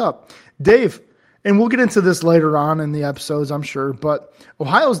back it up. Dave, and we'll get into this later on in the episodes, I'm sure, but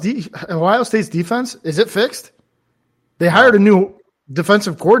Ohio State's defense, is it fixed? They hired a new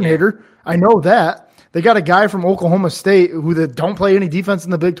defensive coordinator. I know that. They got a guy from Oklahoma State who don't play any defense in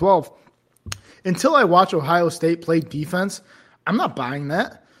the Big 12. Until I watch Ohio State play defense, I'm not buying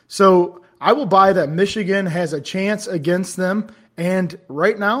that. So I will buy that Michigan has a chance against them. And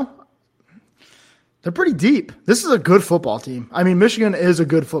right now, they're pretty deep. This is a good football team. I mean, Michigan is a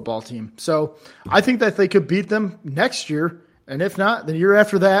good football team. So I think that they could beat them next year. And if not, the year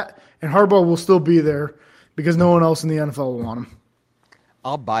after that. And Harbaugh will still be there because no one else in the NFL will want him.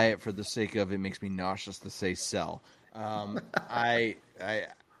 I'll buy it for the sake of it makes me nauseous to say sell. I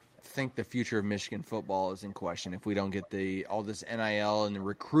think the future of Michigan football is in question if we don't get all this NIL and the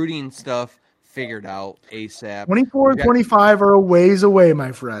recruiting stuff figured out ASAP. 24 and 25 are a ways away,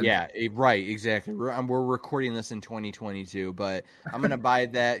 my friend. Yeah, right, exactly. We're recording this in 2022, but I'm going to buy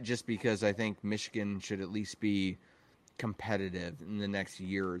that just because I think Michigan should at least be competitive in the next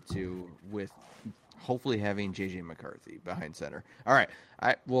year or two with hopefully having J.J. McCarthy behind center. All right,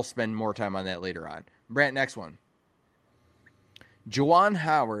 we'll spend more time on that later on. Brant, next one. Juwan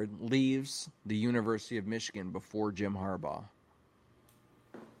Howard leaves the University of Michigan before Jim Harbaugh.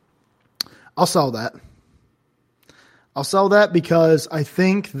 I'll sell that. I'll sell that because I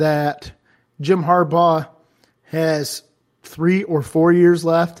think that Jim Harbaugh has 3 or 4 years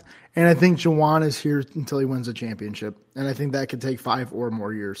left, and I think Juwan is here until he wins a championship, and I think that could take 5 or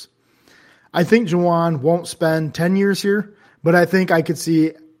more years. I think Juwan won't spend 10 years here, but I think I could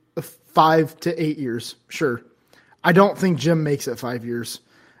see 5 to 8 years, sure. I don't think Jim makes it 5 years.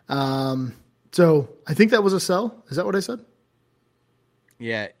 So I think that was a sell. Is that what I said?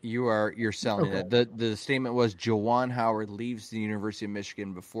 Yeah, you're selling it. The statement was Juwan Howard leaves the University of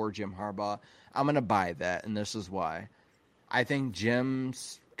Michigan before Jim Harbaugh. I'm going to buy that, and this is why. I think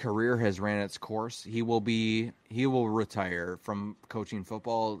Jim's career has ran its course. He will retire from coaching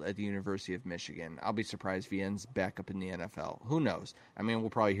football at the University of Michigan. I'll be surprised if he ends back up in the NFL. Who knows? I mean, we'll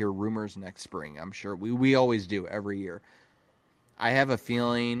probably hear rumors next spring. I'm sure we always do every year. I have a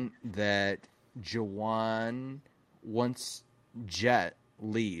feeling that Juwan, once Jet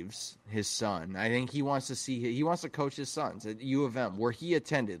leaves his son, I think he wants to coach his sons at U of M where he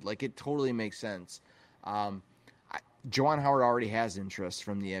attended. Like, it totally makes sense. Juwan Howard already has interest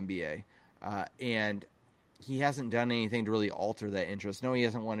from the NBA, and he hasn't done anything to really alter that interest. No, he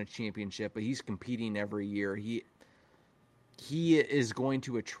hasn't won a championship, but he's competing every year. He is going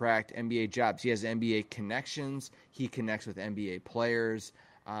to attract NBA jobs. He has NBA connections. He connects with NBA players.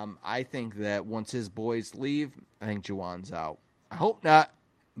 I think that once his boys leave, I think Juwan's out. I hope not,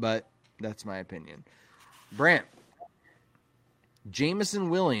 but that's my opinion. Brant,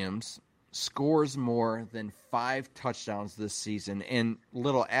 Jameson Williams scores more than 5 touchdowns this season. And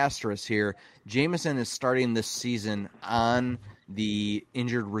little asterisk here, Jameson is starting this season on the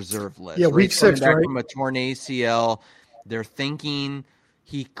injured reserve list. Yeah, week 6, back right? From a torn ACL. They're thinking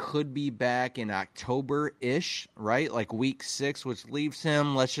he could be back in October-ish, right? Like week 6, which leaves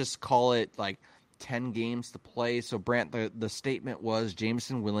him, let's just call it like 10 games to play. So, Brant, the statement was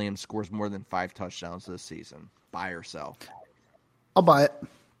Jameson Williams scores more than 5 touchdowns this season. Buy or sell? I'll buy it.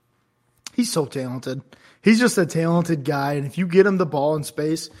 He's so talented. He's just a talented guy, and if you get him the ball in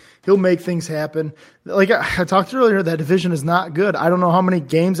space, he'll make things happen. Like I talked earlier, that division is not good. I don't know how many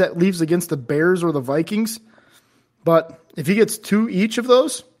games that leaves against the Bears or the Vikings, but if he gets 2 each of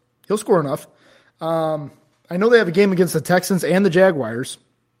those, he'll score enough. I know they have a game against the Texans and the Jaguars.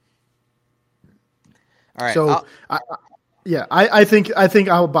 All right. So, I think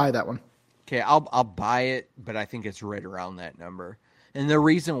I'll buy that one. Okay, I'll buy it, but I think it's right around that number. And the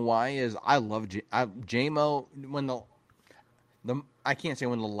reason why is I love J-Mo when I can't say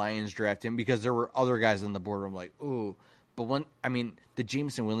when the Lions draft him because there were other guys on the board. I'm like, ooh, but the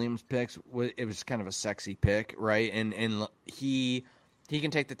Jameson Williams picks, it was kind of a sexy pick, right? And he can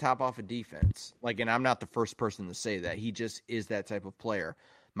take the top off of defense. Like, and I'm not the first person to say that. He just is that type of player.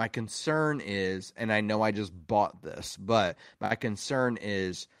 My concern is, and I know I just bought this, but my concern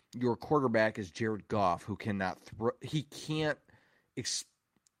is your quarterback is Jared Goff, who cannot throw. He can't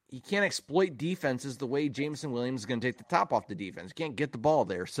exploit defenses the way Jameson Williams is going to take the top off the defense. He can't get the ball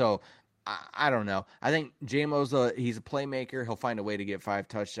there. So I don't know. I think J-Mo's he's a playmaker. He'll find a way to get 5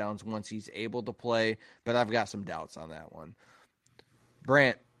 touchdowns once he's able to play, but I've got some doubts on that one.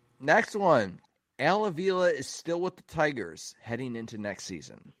 Brant, next one. Al Avila is still with the Tigers heading into next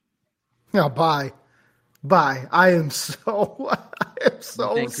season. Yeah, bye. I am so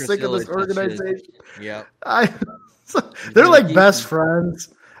sick of this organization. Yep. They're like best friends.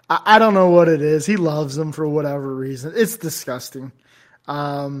 I don't know what it is. He loves them for whatever reason. It's disgusting.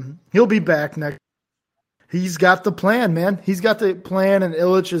 He'll be back next. He's got the plan, man. He's got the plan, and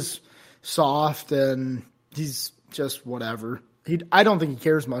Illich is soft, and he's just whatever. I don't think he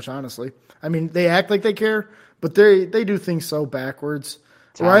cares much, honestly. I mean, they act like they care, but they do things so backwards.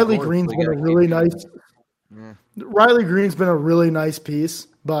 Riley Green's been a really nice. Yeah. Riley Green's been a really nice piece,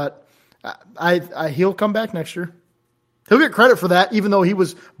 but he'll come back next year. He'll get credit for that, even though he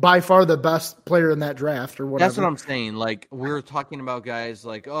was by far the best player in that draft or whatever. That's what I'm saying. Like, we're talking about guys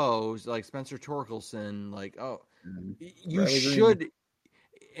like, like Spencer Torkelson. Like, you should,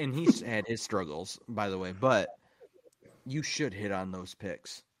 and he's had his struggles, by the way, but you should hit on those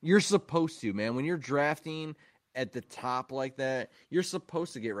picks. You're supposed to, man. When you're drafting at the top like that, you're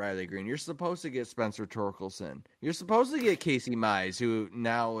supposed to get Riley Green. You're supposed to get Spencer Torkelson. You're supposed to get Casey Mize, who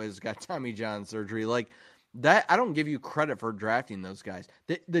now has got Tommy John surgery. Like that, I don't give you credit for drafting those guys.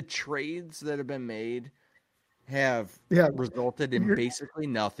 The trades that have been made have resulted in basically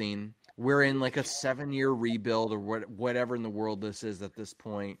nothing. We're in like a 7-year rebuild or whatever in the world this is at this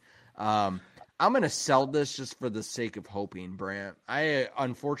point. I'm going to sell this just for the sake of hoping, Brant. I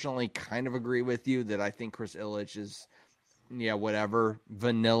unfortunately kind of agree with you that I think Chris Ilitch is, whatever,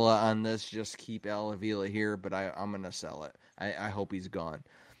 vanilla on this. Just keep Al Avila here, but I'm going to sell it. I hope he's gone.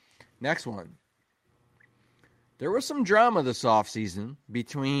 Next one. There was some drama this offseason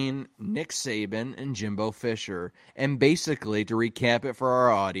between Nick Saban and Jimbo Fisher. And basically, to recap it for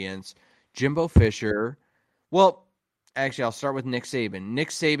our audience, Jimbo Fisher, actually, I'll start with Nick Saban. Nick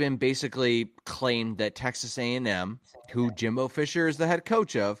Saban basically claimed that Texas A&M, who Jimbo Fisher is the head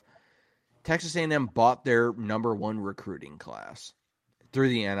coach of, Texas A&M bought their number 1 recruiting class through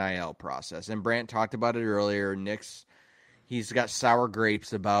the NIL process. And Brant talked about it earlier. He's got sour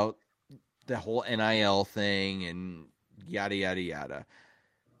grapes about the whole NIL thing and yada, yada, yada.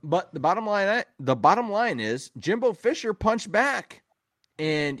 But the bottom line is Jimbo Fisher punched back,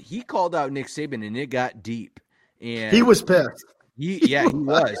 and he called out Nick Saban, and it got deep. And he was pissed. He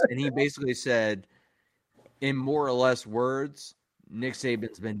was. And he basically said, in more or less words, Nick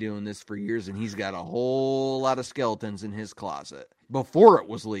Saban's been doing this for years, and he's got a whole lot of skeletons in his closet before it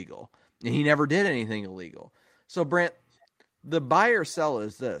was legal. And he never did anything illegal. So, Brant, the buy or sell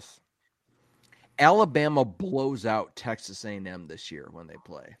is this. Alabama blows out Texas A&M this year when they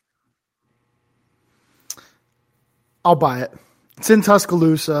play. I'll buy it. It's in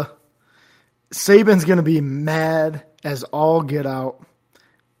Tuscaloosa. Saban's going to be mad as all get out.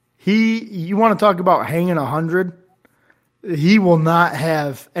 You want to talk about hanging 100? He will not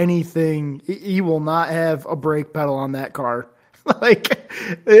have anything. He will not have a brake pedal on that car.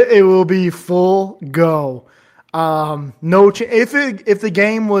 It will be full go. If the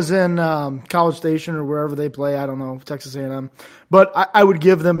game was in College Station or wherever they play, I don't know, Texas A&M, but I would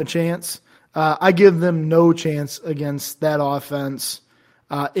give them a chance. I give them no chance against that offense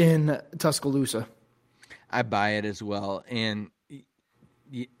in Tuscaloosa. I buy it as well. And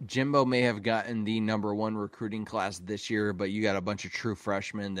Jimbo may have gotten the number 1 recruiting class this year, but you got a bunch of true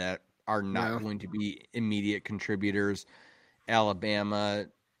freshmen that are not going to be immediate contributors. Alabama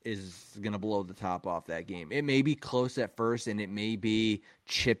is going to blow the top off that game. It may be close at first, and it may be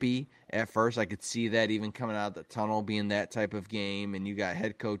chippy at first. I could see that even coming out of the tunnel being that type of game, and you got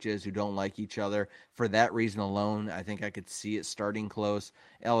head coaches who don't like each other. For that reason alone, I think I could see it starting close.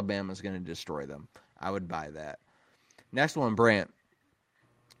 Alabama's going to destroy them. I would buy that. Next one, Brant.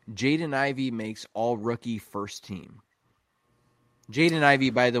 Jaden Ivey makes all-rookie first team. Jaden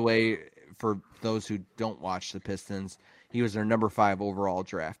Ivey, by the way, for those who don't watch the Pistons, he was their number 5 overall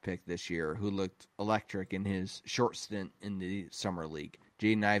draft pick this year who looked electric in his short stint in the summer league.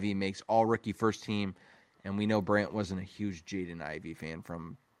 Jaden Ivey makes all-rookie first team, and we know Brant wasn't a huge Jaden Ivey fan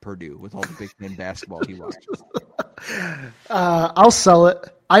from Purdue with all the Big Ten basketball he watches. I'll sell it.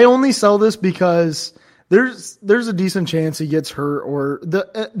 I only sell this because there's a decent chance he gets hurt, or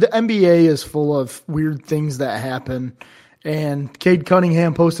the NBA is full of weird things that happen. And Cade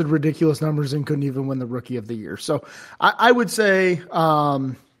Cunningham posted ridiculous numbers and couldn't even win the Rookie of the Year. So I would say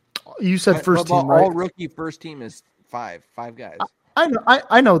you said first team, right? All rookie first team is five guys.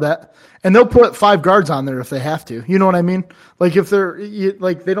 I know that, and they'll put 5 guards on there if they have to. You know what I mean? Like if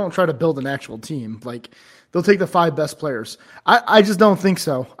they don't try to build an actual team. Like they'll take the 5 best players. I just don't think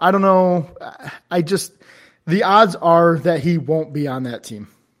so. I don't know. The odds are that he won't be on that team.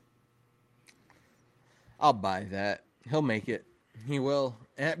 I'll buy that. He'll make it. He will.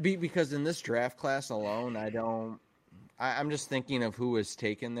 Because in this draft class alone, I'm just thinking of who was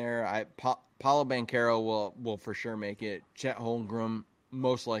taken there. Paulo Banchero will for sure make it. Chet Holmgren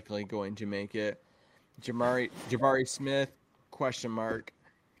most likely going to make it. Jabari Smith, question mark.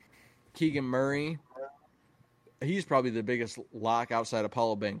 Keegan Murray, he's probably the biggest lock outside of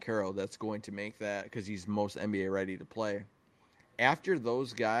Paulo Banchero that's going to make that because he's most NBA ready to play. After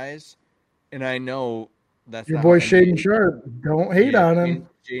those guys, and I know that's your boy Shaedon Sharpe. Don't hate on him.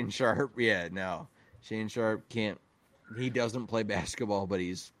 Shaedon Sharpe, no. Shaedon Sharpe can't. He doesn't play basketball, but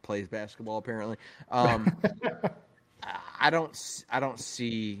plays basketball apparently. I don't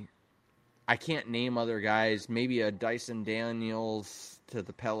see. I can't name other guys. Maybe a Dyson Daniels to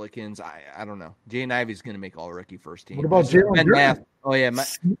the Pelicans. I don't know. Jaden Ivey's going to make all rookie first team. What about Jalen Green? Oh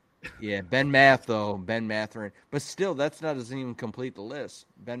yeah, Ben Math though. Ben Mathurin, but still, doesn't even complete the list.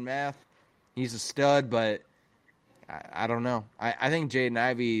 Ben Math, he's a stud, but I don't know. I think Jaden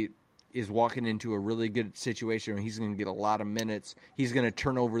Ivey is walking into a really good situation where he's going to get a lot of minutes. He's going to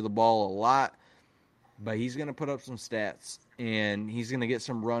turn over the ball a lot, but he's going to put up some stats, and he's going to get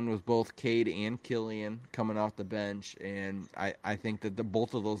some run with both Cade and Killian coming off the bench. And I think that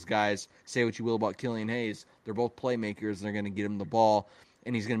both of those guys, say what you will about Killian Hayes, they're both playmakers, and they're going to get him the ball,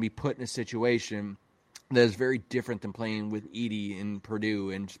 and he's going to be put in a situation that is very different than playing with Edey in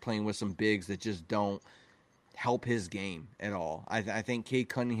Purdue and just playing with some bigs that just don't help his game at all. I think Cade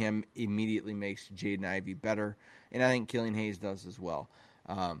Cunningham immediately makes Jaden Ivey better, and I think Killian Hayes does as well.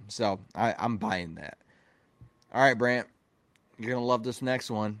 So I'm buying that. All right, Brant, you're going to love this next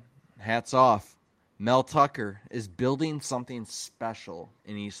one. Hats off. Mel Tucker is building something special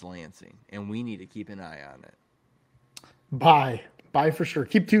in East Lansing, and we need to keep an eye on it. Buy for sure.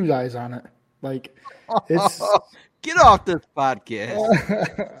 Keep 2 eyes on it. Like, it's get off this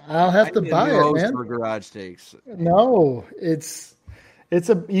podcast. I'll have to buy it, man. For Garage Takes. No, it's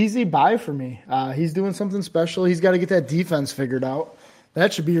an easy buy for me. He's doing something special. He's got to get that defense figured out.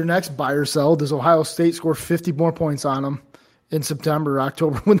 That should be your next buy or sell. Does Ohio State score 50 more points on them in September,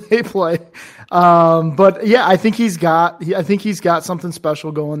 October when they play? But yeah, I think he's got something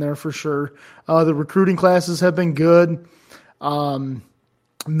special going there for sure. The recruiting classes have been good.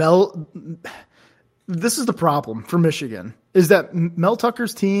 This is the problem for Michigan, is that Mel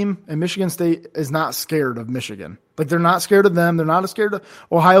Tucker's team and Michigan State is not scared of Michigan. Like, they're not scared of them. They're not scared of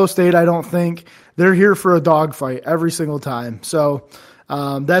Ohio State, I don't think. They're here for a dogfight every single time. So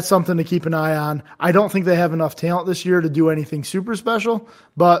that's something to keep an eye on. I don't think they have enough talent this year to do anything super special,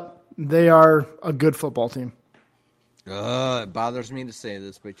 but they are a good football team. It bothers me to say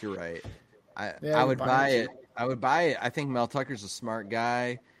this, but you're right. I would buy it. I would buy it. I think Mel Tucker's a smart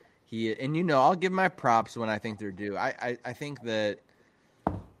guy. I'll give my props when I think they're due. I think that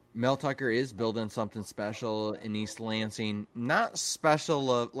Mel Tucker is building something special in East Lansing. Not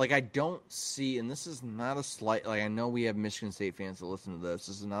special I don't see, and this is not a slight, I know we have Michigan State fans that listen to this.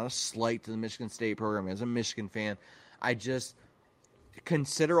 This is not a slight to the Michigan State program. As a Michigan fan, I just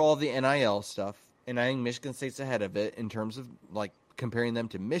consider all the NIL stuff, and I think Michigan State's ahead of it in terms of, comparing them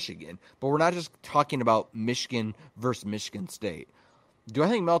to Michigan. But we're not just talking about Michigan versus Michigan State. Do I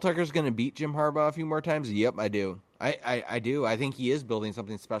think Mel Tucker's going to beat Jim Harbaugh a few more times? Yep, I do. I do. I think he is building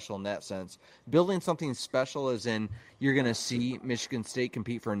something special in that sense. Building something special as in you're going to see Michigan State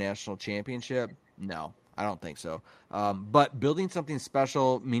compete for a national championship? No, I don't think so. But building something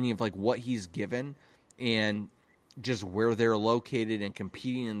special, meaning of what he's given and just where they're located and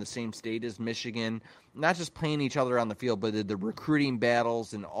competing in the same state as Michigan, not just playing each other on the field, but the recruiting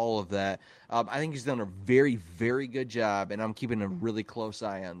battles and all of that. I think he's done a very, very good job, and I'm keeping a really close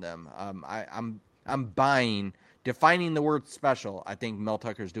eye on them. I'm buying, defining the word special. I think Mel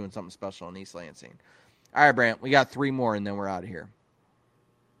Tucker's doing something special in East Lansing. All right, Brant, we got 3 more, and then we're out of here.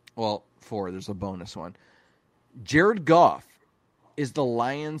 Well, 4. There's a bonus one. Jared Goff is the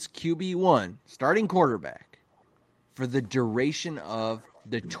Lions' QB1, starting quarterback, for the duration of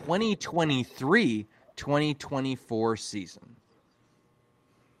the 2023-2024 season.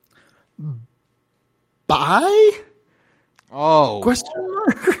 Buy? Oh. Question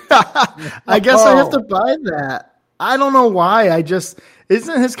mark? I guess I have to buy that. I don't know why.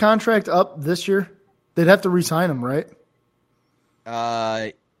 Isn't his contract up this year? They'd have to re-sign him, right?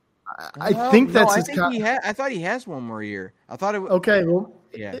 I think that's his contract. I thought he has one more year. I thought it was okay. Well,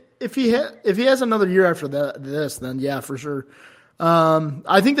 yeah. If he has another year after this, then yeah, for sure.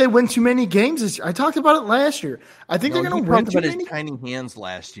 I think they win too many games this year. I talked about it last year. I think they're going to win too many. His tiny hands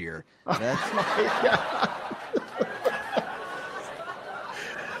last year. That's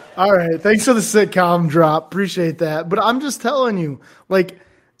All right, thanks for the sitcom drop. Appreciate that. But I'm just telling you,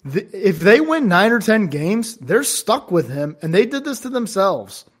 if they win 9 or 10 games, they're stuck with him, and they did this to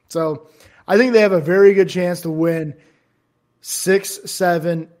themselves. So I think they have a very good chance to win 6,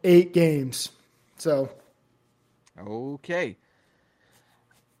 7, 8 games. So, okay.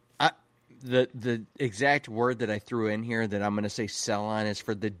 The exact word that I threw in here that I'm going to say sell on is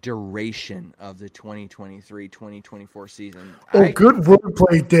for the duration of the 2023-2024 season. Good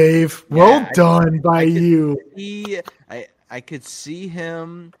wordplay, Dave. Well done by you. I could see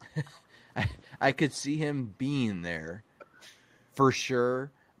him. I could see him being there for sure,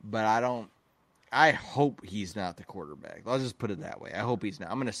 but I hope he's not the quarterback. I'll just put it that way. I hope he's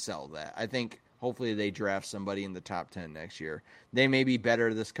not. I'm going to sell that. I think hopefully they draft somebody in the top 10 next year. They may be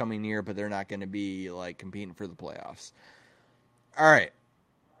better this coming year, but they're not going to be competing for the playoffs. All right.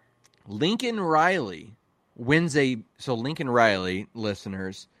 Lincoln Riley wins so Lincoln Riley,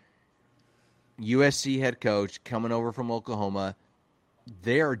 listeners, USC head coach coming over from Oklahoma,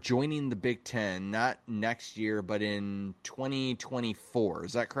 They are joining the Big Ten, not next year, but in 2024.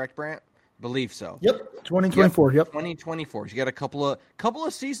 Is that correct, Brant? Believe so. Yep, 2024. Yep. 2024. So you got a couple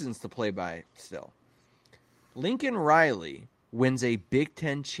of seasons to play by still. Lincoln Riley wins a Big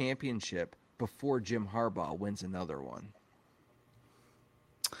Ten championship before Jim Harbaugh wins another one.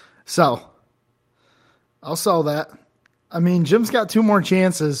 So, I'll sell that. I mean, Jim's got 2 more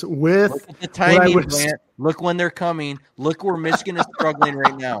chances with Look at the timing, Grant. Look when they're coming. Look where Michigan is struggling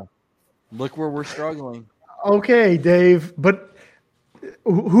right now. Look where we're struggling. Okay, Dave, but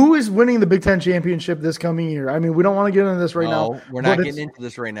who is winning the Big Ten championship this coming year? I mean, we don't want to get into this right now. No, we're not getting into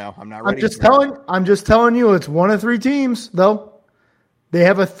this right now. I'm not ready. I'm just telling you, it's one of 3 teams, though. They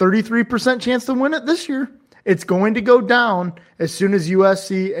have a 33% chance to win it this year. It's going to go down as soon as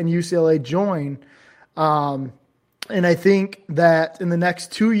USC and UCLA join. And I think that in the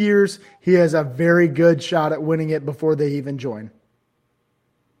next 2 years, he has a very good shot at winning it before they even join.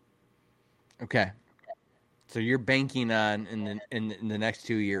 Okay. So you're banking on in the next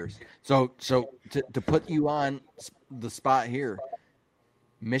 2 years. So to put you on the spot here,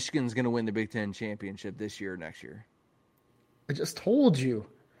 Michigan's going to win the Big Ten championship this year or next year. I just told you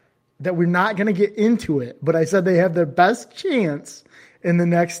that we're not going to get into it, but I said they have the best chance in the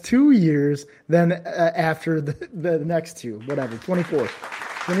next 2 years than after the next 2, whatever, 24 now.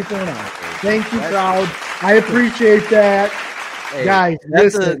 Thank you, crowd. I appreciate that. Hey, guys,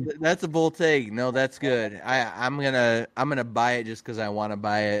 that's a bold take. No, that's good. I'm gonna buy it just because I want to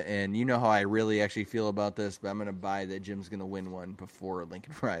buy it, and you know how I really actually feel about this. But I'm gonna buy that Jim's gonna win one before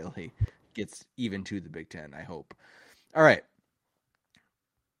Lincoln Riley gets even to the Big Ten. I hope. All right.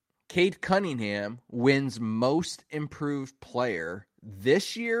 Cade Cunningham wins Most Improved Player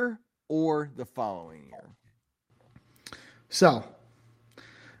this year or the following year. So,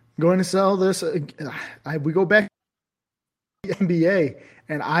 going to sell this. We go back to the NBA,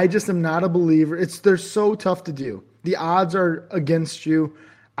 and I just am not a believer. They're so tough to do. The odds are against you.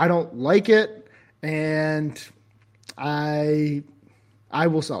 I don't like it, and I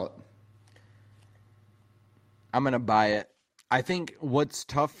will sell it. I'm going to buy it. I think what's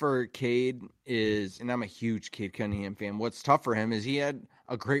tough for Cade is, and I'm a huge Cade Cunningham fan, what's tough for him is he had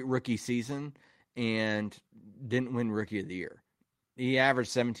a great rookie season and didn't win Rookie of the Year. He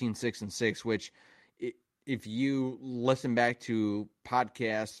averaged 17, 6, and 6, which if you listen back to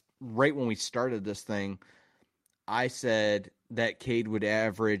podcasts right when we started this thing, I said that Cade would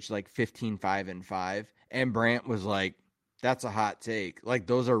average like 15, 5, and 5. And Brant was like, that's a hot take. Like,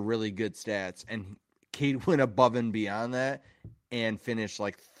 those are really good stats. And Cade went above and beyond that and finished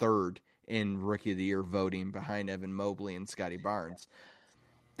like 3rd in Rookie of the Year voting behind Evan Mobley and Scotty Barnes.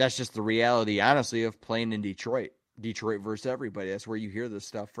 That's just the reality, honestly, of playing in Detroit. Detroit versus everybody. That's where you hear this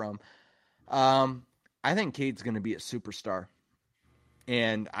stuff from. I think Cade's going to be a superstar.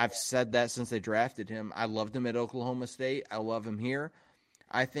 And I've said that since they drafted him. I loved him at Oklahoma State. I love him here.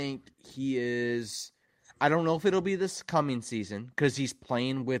 I think he is... I don't know if it'll be this coming season because he's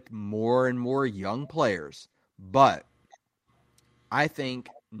playing with more and more young players. But I think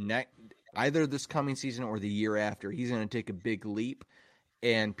either this coming season or the year after, he's going to take a big leap,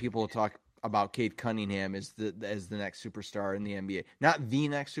 and people will talk about Cade Cunningham as the next superstar in the NBA. Not the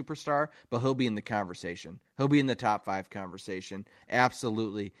next superstar, but he'll be in the conversation. He'll be in the top 5 conversation.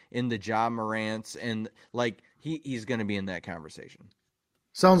 Absolutely. In the Ja Morants, and like he's going to be in that conversation.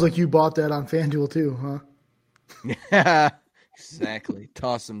 Sounds like you bought that on FanDuel too, huh? Yeah, exactly.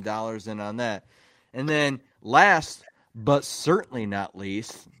 Toss some dollars in on that. And then last, but certainly not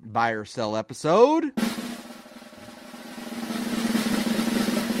least, buy or sell episode.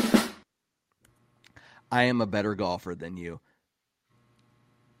 I am a better golfer than you.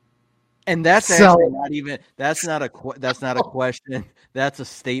 And that's actually not even, that's not a question. That's a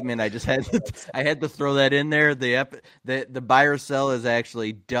statement. I just had to throw that in there. The buy or sell is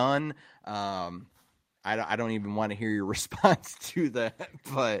actually done. I don't even want to hear your response to that,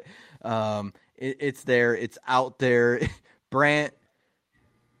 but it's there. It's out there. Brant,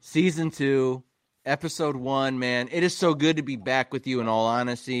 season 2, episode 1, man. It is so good to be back with you in all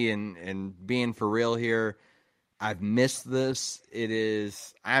honesty and being for real here. I've missed this.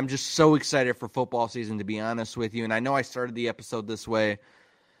 I'm just so excited for football season, to be honest with you. And I know I started the episode this way,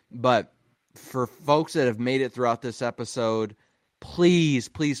 but for folks that have made it throughout this episode, please,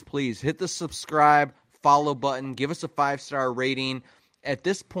 please, please hit the subscribe, follow button, give us a 5-star rating. At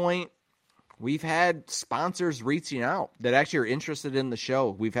this point, we've had sponsors reaching out that actually are interested in the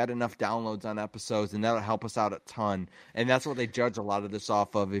show. We've had enough downloads on episodes, and that'll help us out a ton. And that's what they judge a lot of this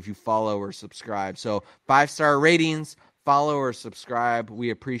off of, if you follow or subscribe. So 5-star ratings, follow or subscribe. We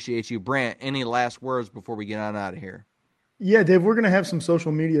appreciate you. Brant, any last words before we get on out of here? Yeah, Dave, we're going to have some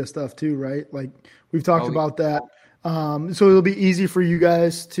social media stuff too, right? Like we've talked Oh, about that. So it'll be easy for you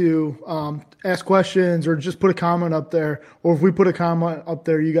guys to ask questions or just put a comment up there. Or if we put a comment up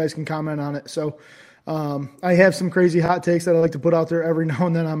there, you guys can comment on it. So I have some crazy hot takes that I like to put out there every now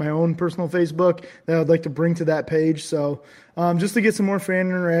and then on my own personal Facebook that I'd like to bring to that page. So just to get some more fan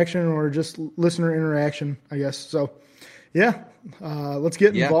interaction or just listener interaction, I guess. So yeah, let's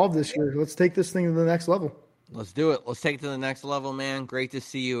get involved this year. Let's take this thing to the next level. Let's do it. Let's take it to the next level, man. Great to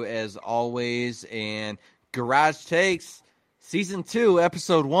see you as always. And Garage Takes, Season 2,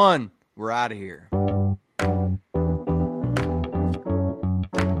 Episode 1. We're out of here.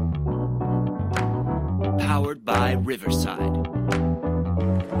 Powered by Riverside.